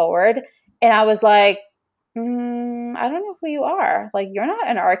stepped forward, and I was like, I don't know who you are. Like, you're not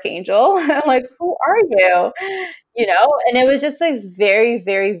an archangel. Like, who are you? And it was just this very,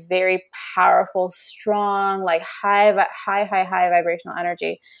 very, very powerful, strong, like high vibrational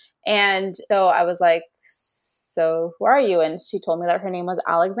energy. And so I was like, so who are you? And she told me that her name was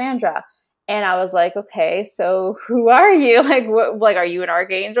Alexandra. And I was like, okay, so who are you? Like, what, are you an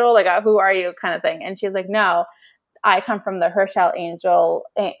archangel? Like, who are you, kind of thing? And she's like, no, I come from the Herschel angel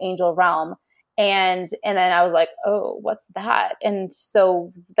realm. And then I was like, oh, what's that? And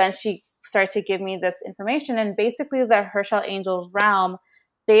so then she started to give me this information. And basically the Herschel angel realm,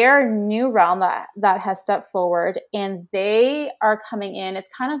 their new realm that has stepped forward, and they are coming in. It's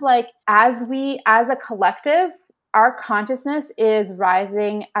kind of like as a collective, our consciousness is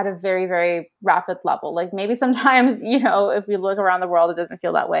rising at a very, very rapid level. Like maybe sometimes, if we look around the world, it doesn't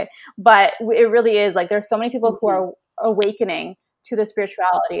feel that way, but it really is. Like there's so many people who are awakening to the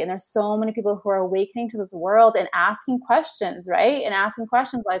spirituality, and there's so many people who are awakening to this world and asking questions, right? And asking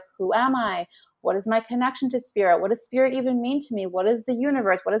questions like, who am I? What is my connection to spirit? What does spirit even mean to me? What is the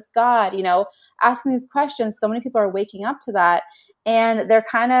universe? What is God? Asking these questions. So many people are waking up to that, and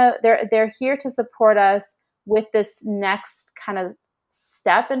they're here to support us with this next kind of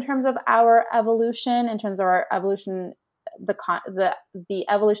step in terms of our evolution, in terms of our evolution, the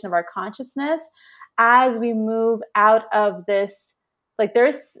evolution of our consciousness, as we move out of this. Like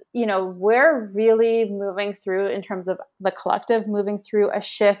we're really moving through, in terms of the collective, moving through a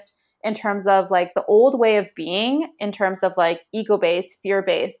shift in terms of like the old way of being, in terms of like ego-based,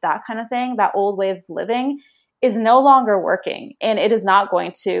 fear-based, that kind of thing. That old way of living is no longer working, and it is not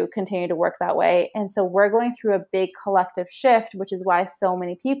going to continue to work that way. And so we're going through a big collective shift, which is why so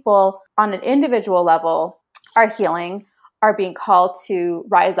many people on an individual level are healing, are being called to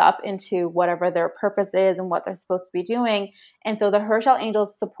rise up into whatever their purpose is and what they're supposed to be doing. And so the Herschel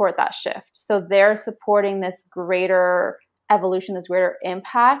angels support that shift. So they're supporting this greater evolution, this greater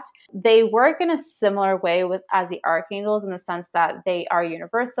impact. They work in a similar way as the archangels, in the sense that they are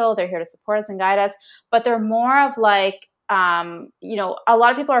universal. They're here to support us and guide us, but they're more of like, a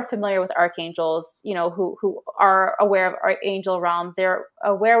lot of people are familiar with archangels, who are aware of our angel realms. They're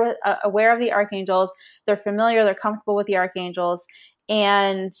aware of the archangels. They're familiar. They're comfortable with the archangels.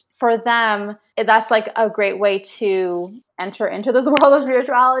 And for them, that's like a great way to enter into this world of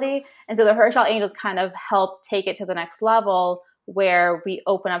spirituality. And so the Herschel angels kind of help take it to the next level, where we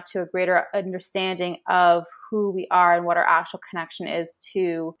open up to a greater understanding of who we are and what our actual connection is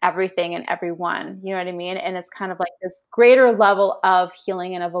to everything and everyone. You know what I mean? And it's kind of like this greater level of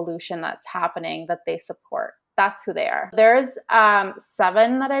healing and evolution that's happening that they support. That's who they are. There's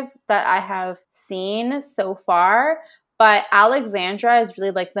 7 that I have seen so far. But Alexandra is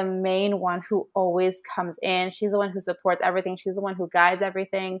really like the main one who always comes in. She's the one who supports everything. She's the one who guides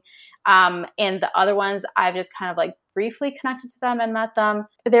everything. And the other ones, I've just kind of like briefly connected to them and met them.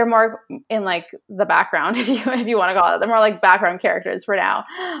 They're more in like the background, if you want to call it. They're more like background characters for now.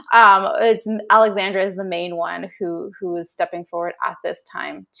 It's Alexandra is the main one who is stepping forward at this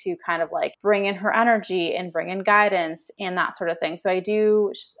time to kind of like bring in her energy and bring in guidance and that sort of thing. So I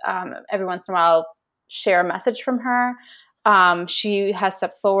do every once in a while share a message from her. She has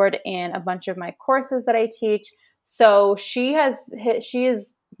stepped forward in a bunch of my courses that I teach. So she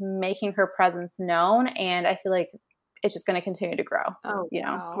is making her presence known. And I feel like it's just going to continue to grow. Oh, you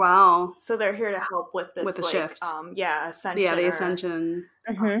know? Wow. So they're here to help with this, with the shift. Ascension. Yeah, the ascension.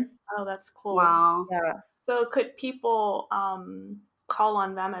 Oh, that's cool. Wow. Yeah. So could people call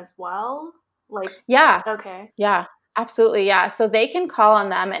on them as well? Like, yeah. Okay. Yeah. Absolutely. Yeah. So they can call on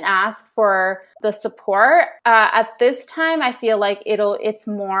them and ask for the support. At this time, I feel like it's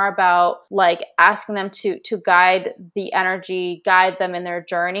more about like asking them to guide the energy, guide them in their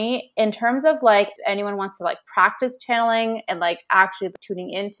journey. In terms of like, if anyone wants to like practice channeling and like actually tuning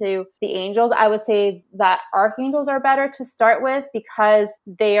into the angels, I would say that archangels are better to start with because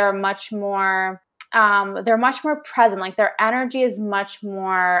they are much more, they're much more present. Like their energy is much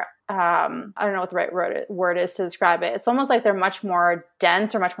more, I don't know what the right word is to describe it. It's almost like they're much more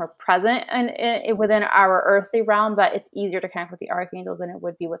dense or much more present in within our earthly realm, but it's easier to connect with the archangels than it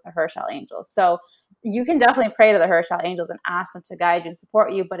would be with the Herschel angels. So you can definitely pray to the Herschel angels and ask them to guide you and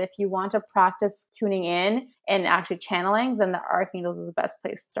support you. But if you want to practice tuning in and actually channeling, then the archangels is the best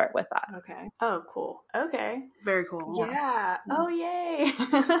place to start with that. Okay. Oh, cool. Okay. Very cool. Yeah. Oh, yay.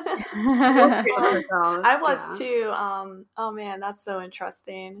 I I was too. Oh man, that's so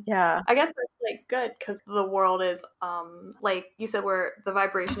interesting. Yeah. I guess that's like good because the world is like you said, where the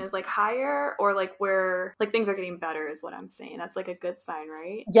vibration is like higher, or like where like things are getting better is what I'm saying. That's like a good sign,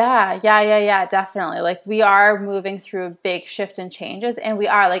 right? Yeah, definitely. Like we are moving through a big shift and changes, and we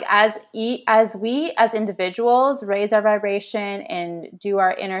are like as we as individuals raise our vibration and do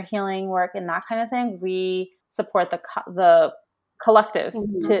our inner healing work and that kind of thing, we support the collective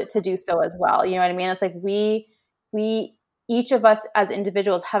to do so as well. You know what I mean? It's like we each of us as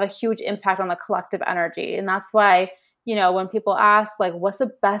individuals have a huge impact on the collective energy, and that's why, you know, when people ask, like, what's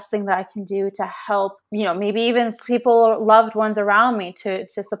the best thing that I can do to help, you know, maybe even people, loved ones around me to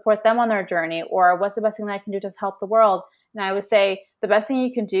support them on their journey, or what's the best thing that I can do to help the world? And I would say the best thing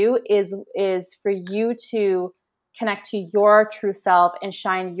you can do is for you to connect to your true self and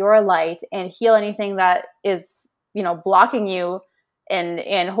shine your light and heal anything that is, you know, blocking you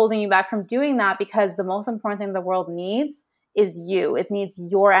and holding you back from doing that, because the most important thing the world needs is you. It needs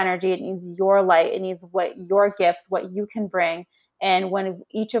your energy. It needs your light. It needs what your gifts, what you can bring. And when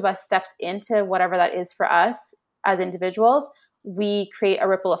each of us steps into whatever that is for us as individuals, we create a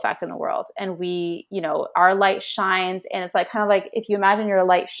ripple effect in the world. And we, you know, our light shines. And it's like kind of like if you imagine your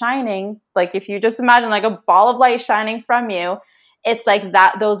light shining, like if you just imagine like a ball of light shining from you, it's like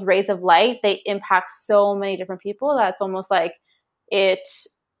that, those rays of light, they impact so many different people that it's almost like it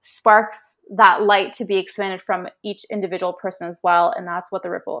sparks that light to be expanded from each individual person as well. And that's what the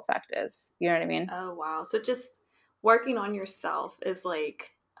ripple effect is. You know what I mean? Oh, wow. So just working on yourself is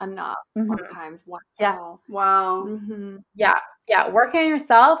like enough sometimes. Wow. Yeah. Wow. Yeah. Yeah. Working on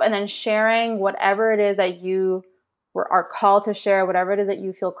yourself and then sharing whatever it is that you are called to share, whatever it is that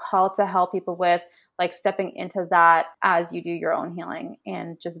you feel called to help people with, like stepping into that as you do your own healing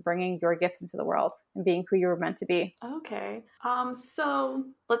and just bringing your gifts into the world and being who you were meant to be. Okay. So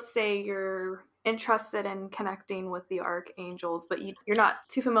let's say you're interested in connecting with the archangels, but you're not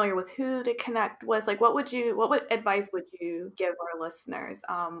too familiar with who to connect with. Like, what advice would you give our listeners?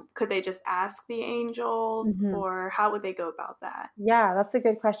 Could they just ask the angels, or how would they go about that? Yeah, that's a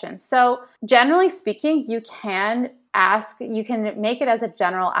good question. So generally speaking, you can make it as a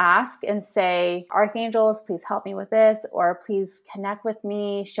general ask and say, archangels, please help me with this, or please connect with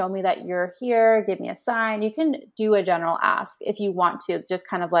me, show me that you're here, give me a sign. You can do a general ask if you want to, just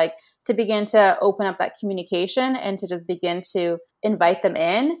kind of like to begin to open up that communication and to just begin to invite them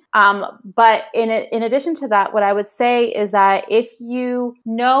in. But in addition to that, what I would say is that if you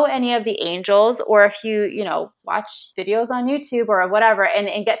know any of the angels, or if you know, watch videos on YouTube or whatever,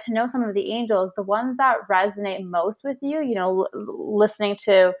 and get to know some of the angels, the ones that resonate most with you, you know, listening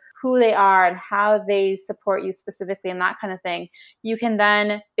to who they are and how they support you specifically and that kind of thing, you can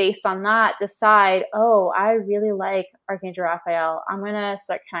then, based on that, decide, oh, I really like Archangel Raphael. I'm going to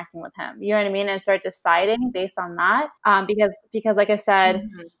start connecting with him. You know what I mean? And start deciding based on that. Because like I said,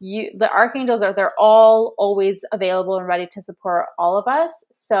 the archangels they're all always available and ready to support all of us.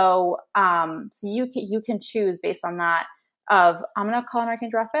 So, so you can choose based on that of, I'm going to call on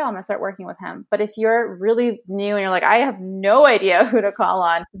Archangel Raphael. I'm going to start working with him. But if you're really new and you're like, I have no idea who to call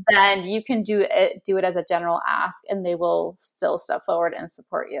on, then you can do it as a general ask, and they will still step forward and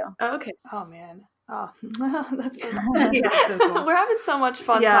support you. Okay. Oh man. Oh, that's so cool. We're having so much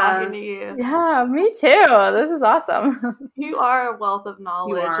fun talking to you. Yeah, me too. This is awesome. You are a wealth of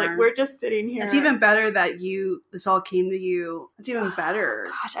knowledge. Like, we're just sitting here. It's even better that this all came to you. It's even better.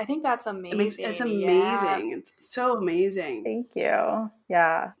 Gosh, I think that's amazing. It's amazing. Yeah. It's so amazing. Thank you.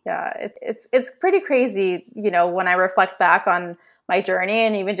 Yeah. It's pretty crazy, you know, when I reflect back on my journey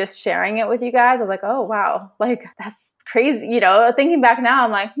and even just sharing it with you guys. I was like, oh wow, like crazy, you know, thinking back now,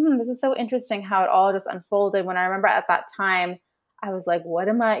 I'm like, this is so interesting how it all just unfolded. When I remember at that time, I was like, what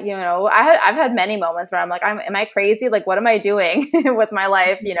am I, you know, I've had many moments where I'm like, am I crazy? Like, what am I doing with my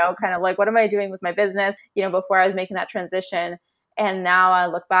life? You know, kind of like, what am I doing with my business? You know, before I was making that transition. And now I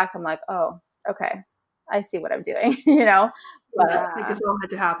look back, I'm like, oh, okay, I see what I'm doing, you know? But like this all had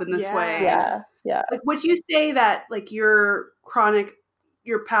to happen this way. Yeah. Yeah. Like, would you say that like your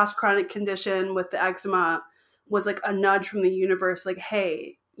past chronic condition with the eczema was like a nudge from the universe, like,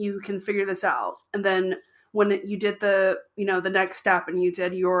 hey, you can figure this out? And then when you did the next step and you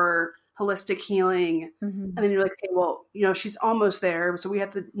did your holistic healing, and then you're like, okay, well, you know, she's almost there, so we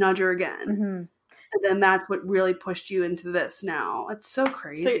have to nudge her again. And then that's what really pushed you into this now. It's so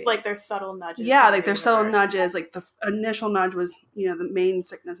crazy. So like there's subtle nudges. Yeah, like there's subtle nudges. Like the initial nudge was, you know, the main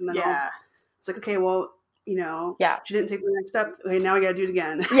sickness, and then it's like, okay, well, you know, she didn't take the next step. Okay, now we got to do it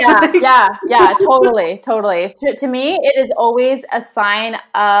again. Yeah, totally. To me, it is always a sign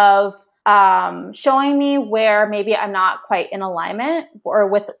of showing me where maybe I'm not quite in alignment, or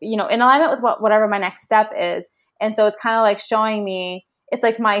with, you know, in alignment with whatever my next step is. And so it's kind of like showing me, it's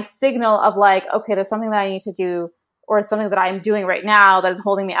like my signal of like, okay, there's something that I need to do, or something that I'm doing right now that is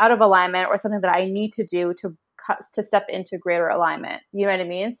holding me out of alignment, or something that I need to do to step into greater alignment. You know what I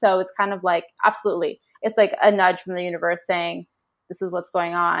mean? So it's kind of like, absolutely. It's like a nudge from the universe saying, this is what's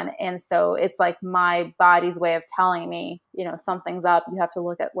going on. And so it's like my body's way of telling me, you know, something's up. You have to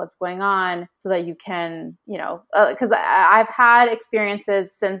look at what's going on so that you can, you know, because I've had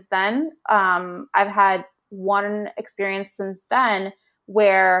experiences since then. I've had one experience since then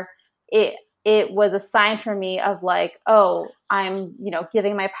where it was a sign for me of like, oh, I'm, you know,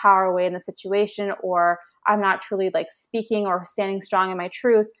 giving my power away in the situation, or I'm not truly like speaking or standing strong in my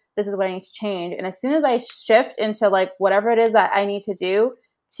truth. This is what I need to change. And as soon as I shift into like whatever it is that I need to do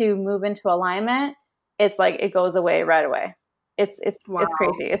to move into alignment, it's like it goes away right away. It's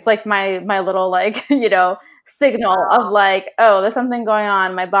crazy. It's like my little like, you know, signal of like, oh, there's something going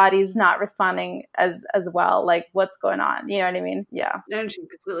on. My body's not responding as well. Like, what's going on? You know what I mean? Yeah. I understand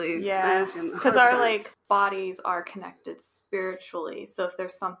completely. Yeah. Because our like bodies are connected spiritually. So if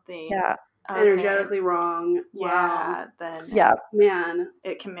there's something energetically wrong, then man,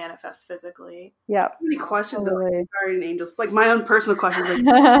 it can manifest physically. How many questions are like guardian angels? Like my own personal questions.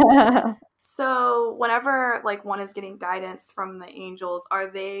 Like, so whenever like one is getting guidance from the angels, are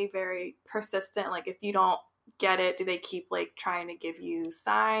they very persistent? Like if you don't get it, do they keep like trying to give you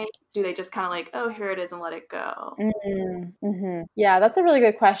signs? Do they just kind of like, oh, here it is, and let it go? Yeah, that's a really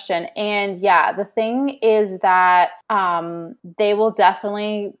good question. And yeah, the thing is that they will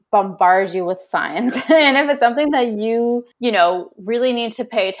definitely bombard you with signs. And if it's something that you know, really need to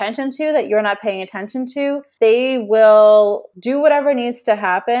pay attention to, that you're not paying attention to, they will do whatever needs to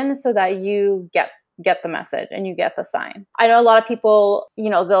happen so that you get the message and you get the sign. I know a lot of people, you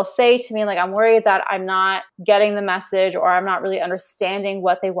know, they'll say to me like, I'm worried that I'm not getting the message, or I'm not really understanding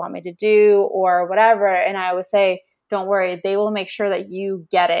what they want me to do or whatever. And I always say, don't worry, they will make sure that you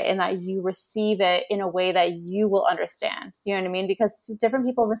get it and that you receive it in a way that you will understand. You know what I mean? Because different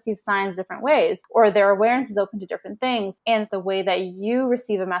people receive signs different ways, or their awareness is open to different things. And the way that you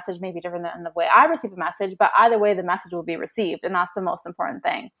receive a message may be different than the way I receive a message, but either way, the message will be received. And that's the most important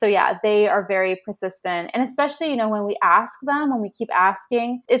thing. So yeah, they are very persistent. And especially, you know, when we ask them, when we keep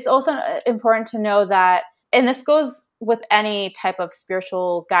asking, it's also important to know that, and this goes with any type of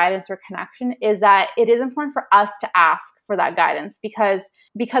spiritual guidance or connection, is that it is important for us to ask for that guidance because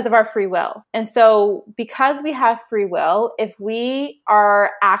of our free will. And so because we have free will, if we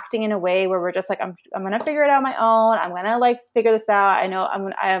are acting in a way where we're just like, I'm going to figure it out on my own, I'm going to like figure this out, I know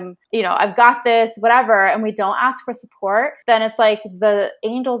I'm, you know, I've got this, whatever, and we don't ask for support, then it's like the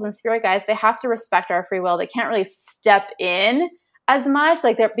angels and spirit guides, they have to respect our free will. They can't really step in as much,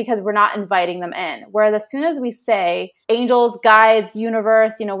 like because we're not inviting them in. Whereas as soon as we say, angels, guides,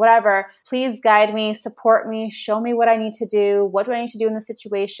 universe, you know, whatever, please guide me, support me, show me what I need to do, what do I need to do in this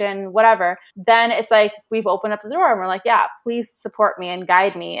situation, whatever, then it's like we've opened up the door and we're like, yeah, please support me and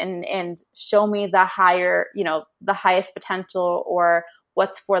guide me and show me the higher, you know, the highest potential, or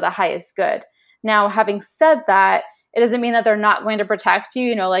what's for the highest good. Now, having said that, it doesn't mean that they're not going to protect you,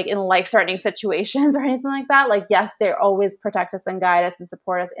 you know, like in life-threatening situations or anything like that. Like, yes, they always protect us and guide us and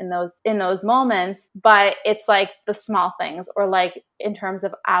support us in those moments, but it's like the small things, or like in terms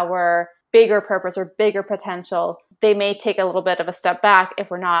of our bigger purpose or bigger potential, they may take a little bit of a step back if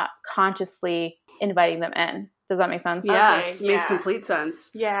we're not consciously inviting them in. Does that make sense? Yes, makes complete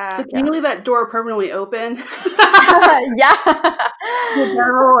sense. Yeah. So can you leave that door permanently open? Yeah.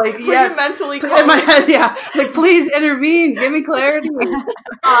 Like, yes. Mentally in my head, yeah. Like, please intervene. Give me clarity.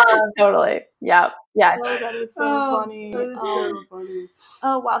 Totally. Yeah. Yeah. Oh, that is so funny. That is so funny.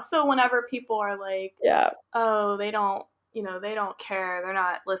 Oh, wow. So whenever people are like, Yeah. oh, they don't care, they're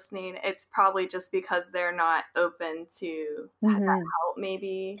not listening, it's probably just because they're not open to that help,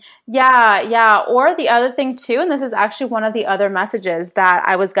 maybe. Yeah. Or the other thing too, and this is actually one of the other messages that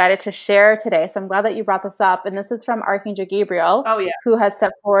I was guided to share today. So I'm glad that you brought this up. And this is from Archangel Gabriel, who has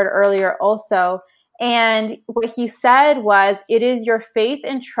stepped forward earlier also. And what he said was, it is your faith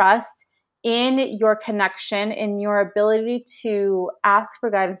and trust in your connection, in your ability to ask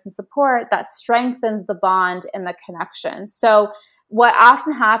for guidance and support that strengthens the bond and the connection. So what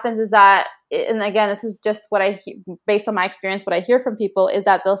often happens is that, and again, this is just what based on my experience, what I hear from people is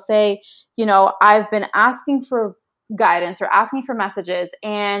that they'll say, I've been asking for guidance or asking for messages,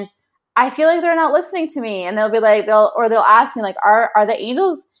 and I feel like they're not listening to me. And they'll be like, they'll ask me like, are the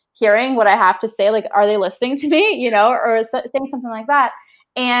angels hearing what I have to say? Like, are they listening to me? Or saying something like that.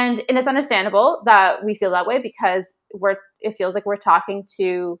 And it's understandable that we feel that way, because it feels like we're talking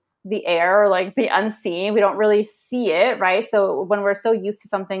to the air, or like the unseen. We don't really see it, right? So when we're so used to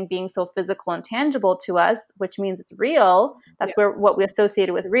something being so physical and tangible to us, which means it's real, that's what we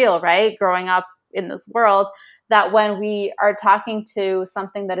associated with real, right? Growing up in this world, that when we are talking to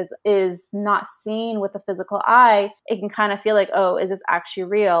something that is not seen with the physical eye, it can kind of feel like, oh, is this actually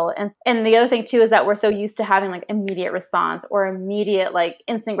real? And the other thing too is that we're so used to having like immediate response or immediate like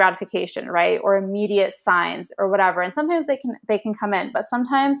instant gratification, right? Or immediate signs or whatever. And sometimes they can come in, but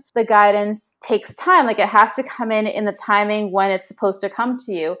sometimes the guidance takes time. Like, it has to come in the timing when it's supposed to come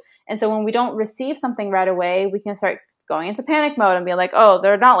to you. And so when we don't receive something right away, we can start going into panic mode and be like, oh,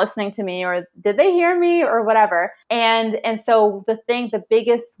 they're not listening to me, or did they hear me, or whatever. And so the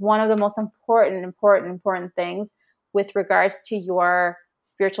biggest, one of the most important things with regards to your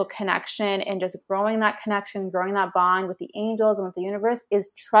spiritual connection and just growing that connection, growing that bond with the angels and with the universe,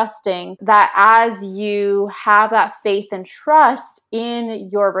 is trusting that as you have that faith and trust in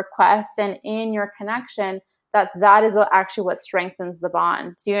your request and in your connection, that is actually what strengthens the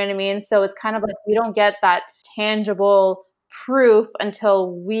bond. Do you know what I mean? So it's kind of like, we don't get that tangible proof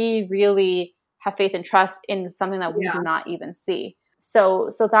until we really have faith and trust in something that we do not even see. So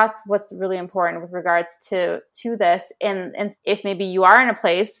that's what's really important with regards to this. And if maybe you are in a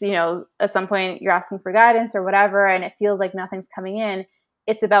place, at some point you're asking for guidance or whatever, and it feels like nothing's coming in,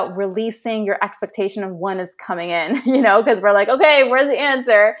 it's about releasing your expectation of when it's coming in, because we're like, okay, where's the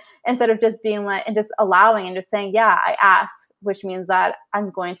answer? Instead of just being like, and just allowing and just saying, yeah, I asked, which means that I'm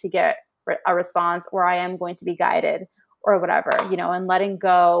going to get a response, or I am going to be guided, or whatever, and letting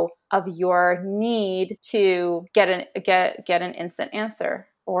go of your need to get an instant answer,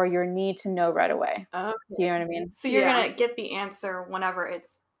 or your need to know right away. Okay. Do you know what I mean? So you're going to get the answer whenever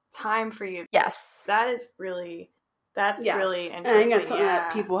it's time for you. Yes. That's really interesting. And I think that's something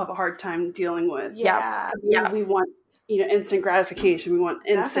that people have a hard time dealing with. Yeah. We want, instant gratification. We want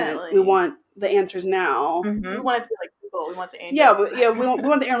instant. Definitely. We want the answers now. Mm-hmm. We want it to be like Google. We want the angels. We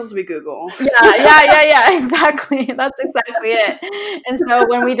want the angels to be Google. Yeah. Exactly. That's exactly it. And so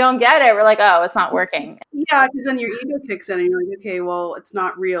when we don't get it, we're like, oh, it's not working. Yeah, because then your ego kicks in, and you're like, okay, well, it's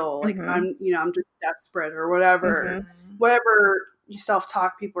not real. Like, I'm just desperate, or whatever, whatever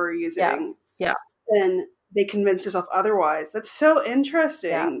self-talk people are using. Yeah. Then they convince yourself otherwise. That's so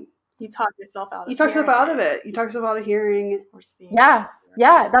interesting. Yeah. You talk yourself out of it. You talk yourself out of it. You talk yourself out of hearing or seeing.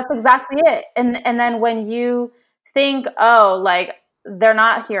 Yeah, that's exactly it. And then when you think, oh, like, they're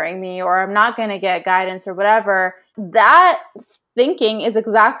not hearing me, or I'm not going to get guidance or whatever, that thinking is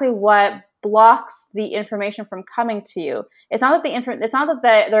exactly what blocks the information from coming to you. It's not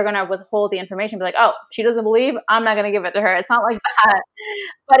that they're going to withhold the information, be like, oh, she doesn't believe, I'm not going to give it to her. It's not like that.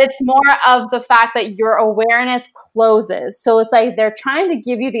 But it's more of the fact that your awareness closes. So it's like they're trying to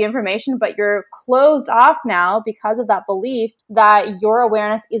give you the information, but you're closed off now because of that belief that your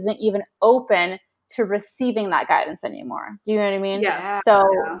awareness isn't even open to receiving that guidance anymore. Do you know what I mean? Yes. So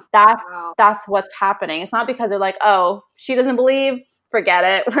that's what's happening. It's not because they're like, oh, she doesn't believe, forget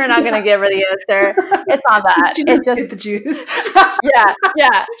it, we're not going to give her the answer. It's not that. It's just get the juice. yeah.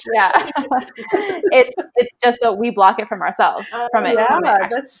 It's just that we block it from ourselves.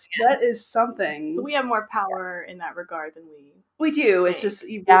 That is something. So we have more power in that regard than we do. It's just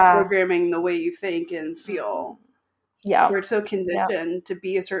programming the way you think and feel. Yeah, we're so conditioned to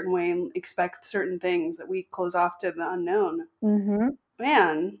be a certain way and expect certain things that we close off to the unknown. Mm-hmm.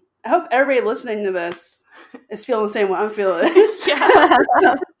 Man, I hope everybody listening to this is feeling the same way I'm feeling.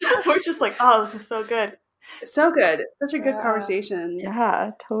 Yeah. We're just like, oh, this is so good. So good. Such a good conversation.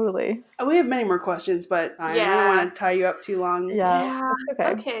 Yeah, totally. We have many more questions, but I don't want to tie you up too long. Yeah.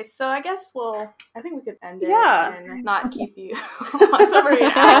 Okay, so I guess I think we could end it and not keep you over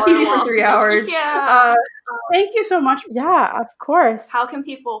an hour. Keep you for 3 hours. Yeah. Thank you so much. Yeah, of course. How can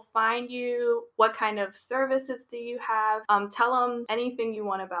people find you? What kind of services do you have? Tell them anything you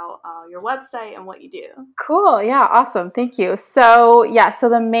want about your website and what you do. Cool. Yeah, awesome. Thank you. So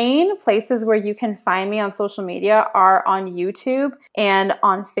the main places where you can find me on social media are on YouTube and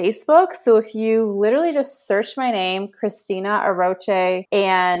on Facebook. So if you literally just search my name, Cristina Aroche,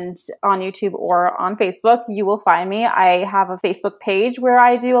 and on YouTube or on Facebook, you will find me. I have a Facebook page where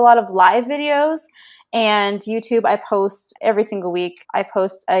I do a lot of live videos. And YouTube, I post every single week. I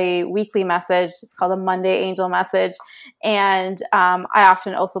post a weekly message. It's called a Monday Angel Message. And I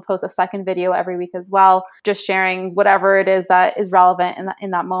often also post a second video every week as well, just sharing whatever it is that is relevant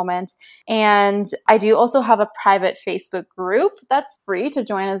in that moment. And I do also have a private Facebook group that's free to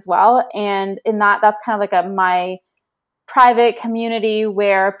join as well. And in that's kind of like my private community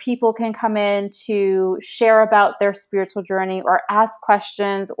where people can come in to share about their spiritual journey or ask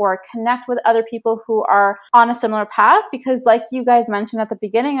questions or connect with other people who are on a similar path. Because like you guys mentioned at the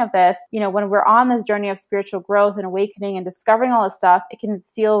beginning of this, when we're on this journey of spiritual growth and awakening and discovering all this stuff, it can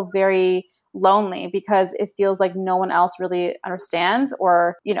feel very lonely because it feels like no one else really understands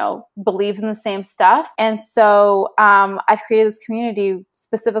or, believes in the same stuff. And so I've created this community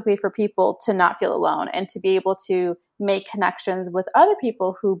specifically for people to not feel alone and to be able to make connections with other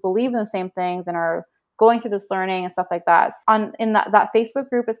people who believe in the same things and are going through this learning and stuff like that. In that Facebook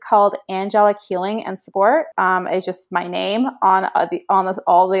group is called Angelic Healing and Support. It's just my name on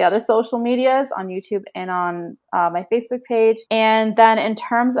all the other social medias on YouTube and on my Facebook page. And then in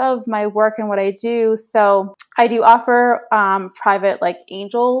terms of my work and what I do, so I do offer private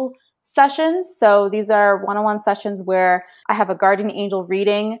angel sessions. So these are one-on-one sessions where I have a guardian angel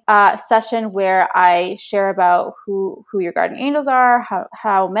reading session where I share about who your guardian angels are,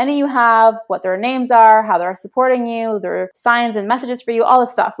 how many you have, what their names are, how they're supporting you, their signs and messages for you, all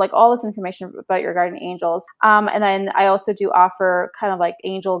this stuff, all this information about your guardian angels. And then I also do offer kind of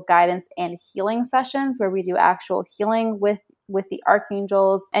angel guidance and healing sessions where we do actual healing with the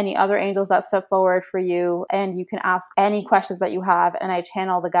archangels, any other angels that step forward for you. And you can ask any questions that you have. And I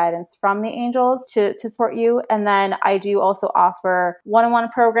channel the guidance from the angels to support you. And then I do also offer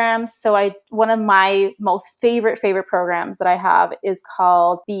one-on-one programs. So one of my most favorite programs that I have is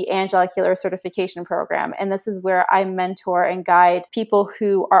called the Angelic Healer Certification Program. And this is where I mentor and guide people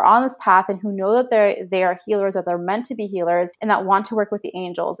who are on this path and who know that they are healers, that they're meant to be healers, and that want to work with the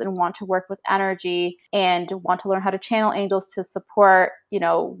angels and want to work with energy and want to learn how to channel angels to support,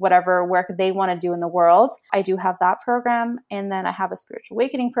 whatever work they want to do in the world. I do have that program. And then I have a spiritual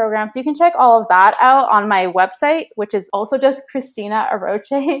awakening program. So you can check all of that out on my website, which is also just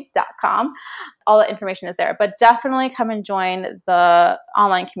CristinaAroche.com. All the information is there, but definitely come and join the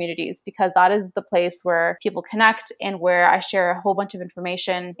online communities because that is the place where people connect and where I share a whole bunch of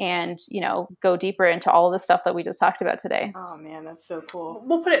information and, go deeper into all of the stuff that we just talked about today. Oh man, that's so cool.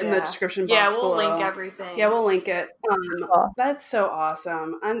 We'll put it in the description box. Yeah, we'll below. link everything. Yeah, we'll link it. Cool. That's so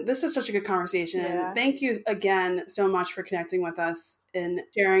awesome. This is such a good conversation. Yeah. Thank you again so much for connecting with us and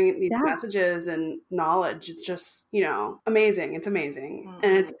sharing these messages and knowledge. It's just, amazing. It's amazing. Mm-hmm.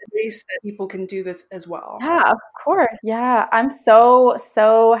 And it's nice that people can do this as well. Yeah, of course. Yeah, I'm so,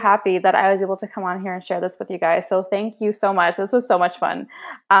 so happy that I was able to come on here and share this with you guys. So thank you so much. This was so much fun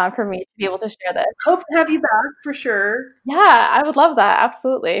for me to be able to share this. Hope to have you back for sure. Yeah, I would love that.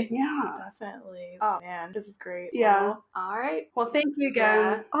 Absolutely. Yeah. Definitely. Oh man, this is great. Yeah. Well, all right. Well, thank you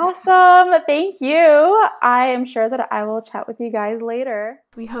again. Yeah. Awesome. Thank you. I am sure that I will chat with you guys later.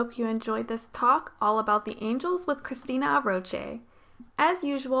 We hope you enjoyed this talk all about the angels with Cristina Aroche. As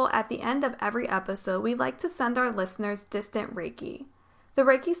usual, at the end of every episode, we like to send our listeners distant Reiki. The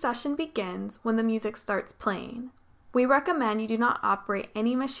Reiki session begins when the music starts playing. We recommend you do not operate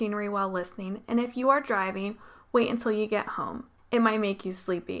any machinery while listening, and if you are driving, wait until you get home. It might make you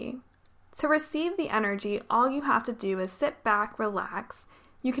sleepy. To receive the energy, all you have to do is sit back, relax.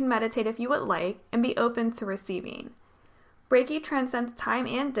 You can meditate if you would like, and be open to receiving. Reiki transcends time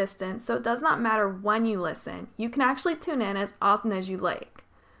and distance, so it does not matter when you listen. You can actually tune in as often as you like.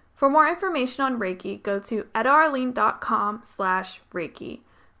 For more information on Reiki, go to edaarlene.com/Reiki.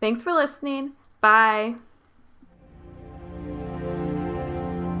 Thanks for listening. Bye.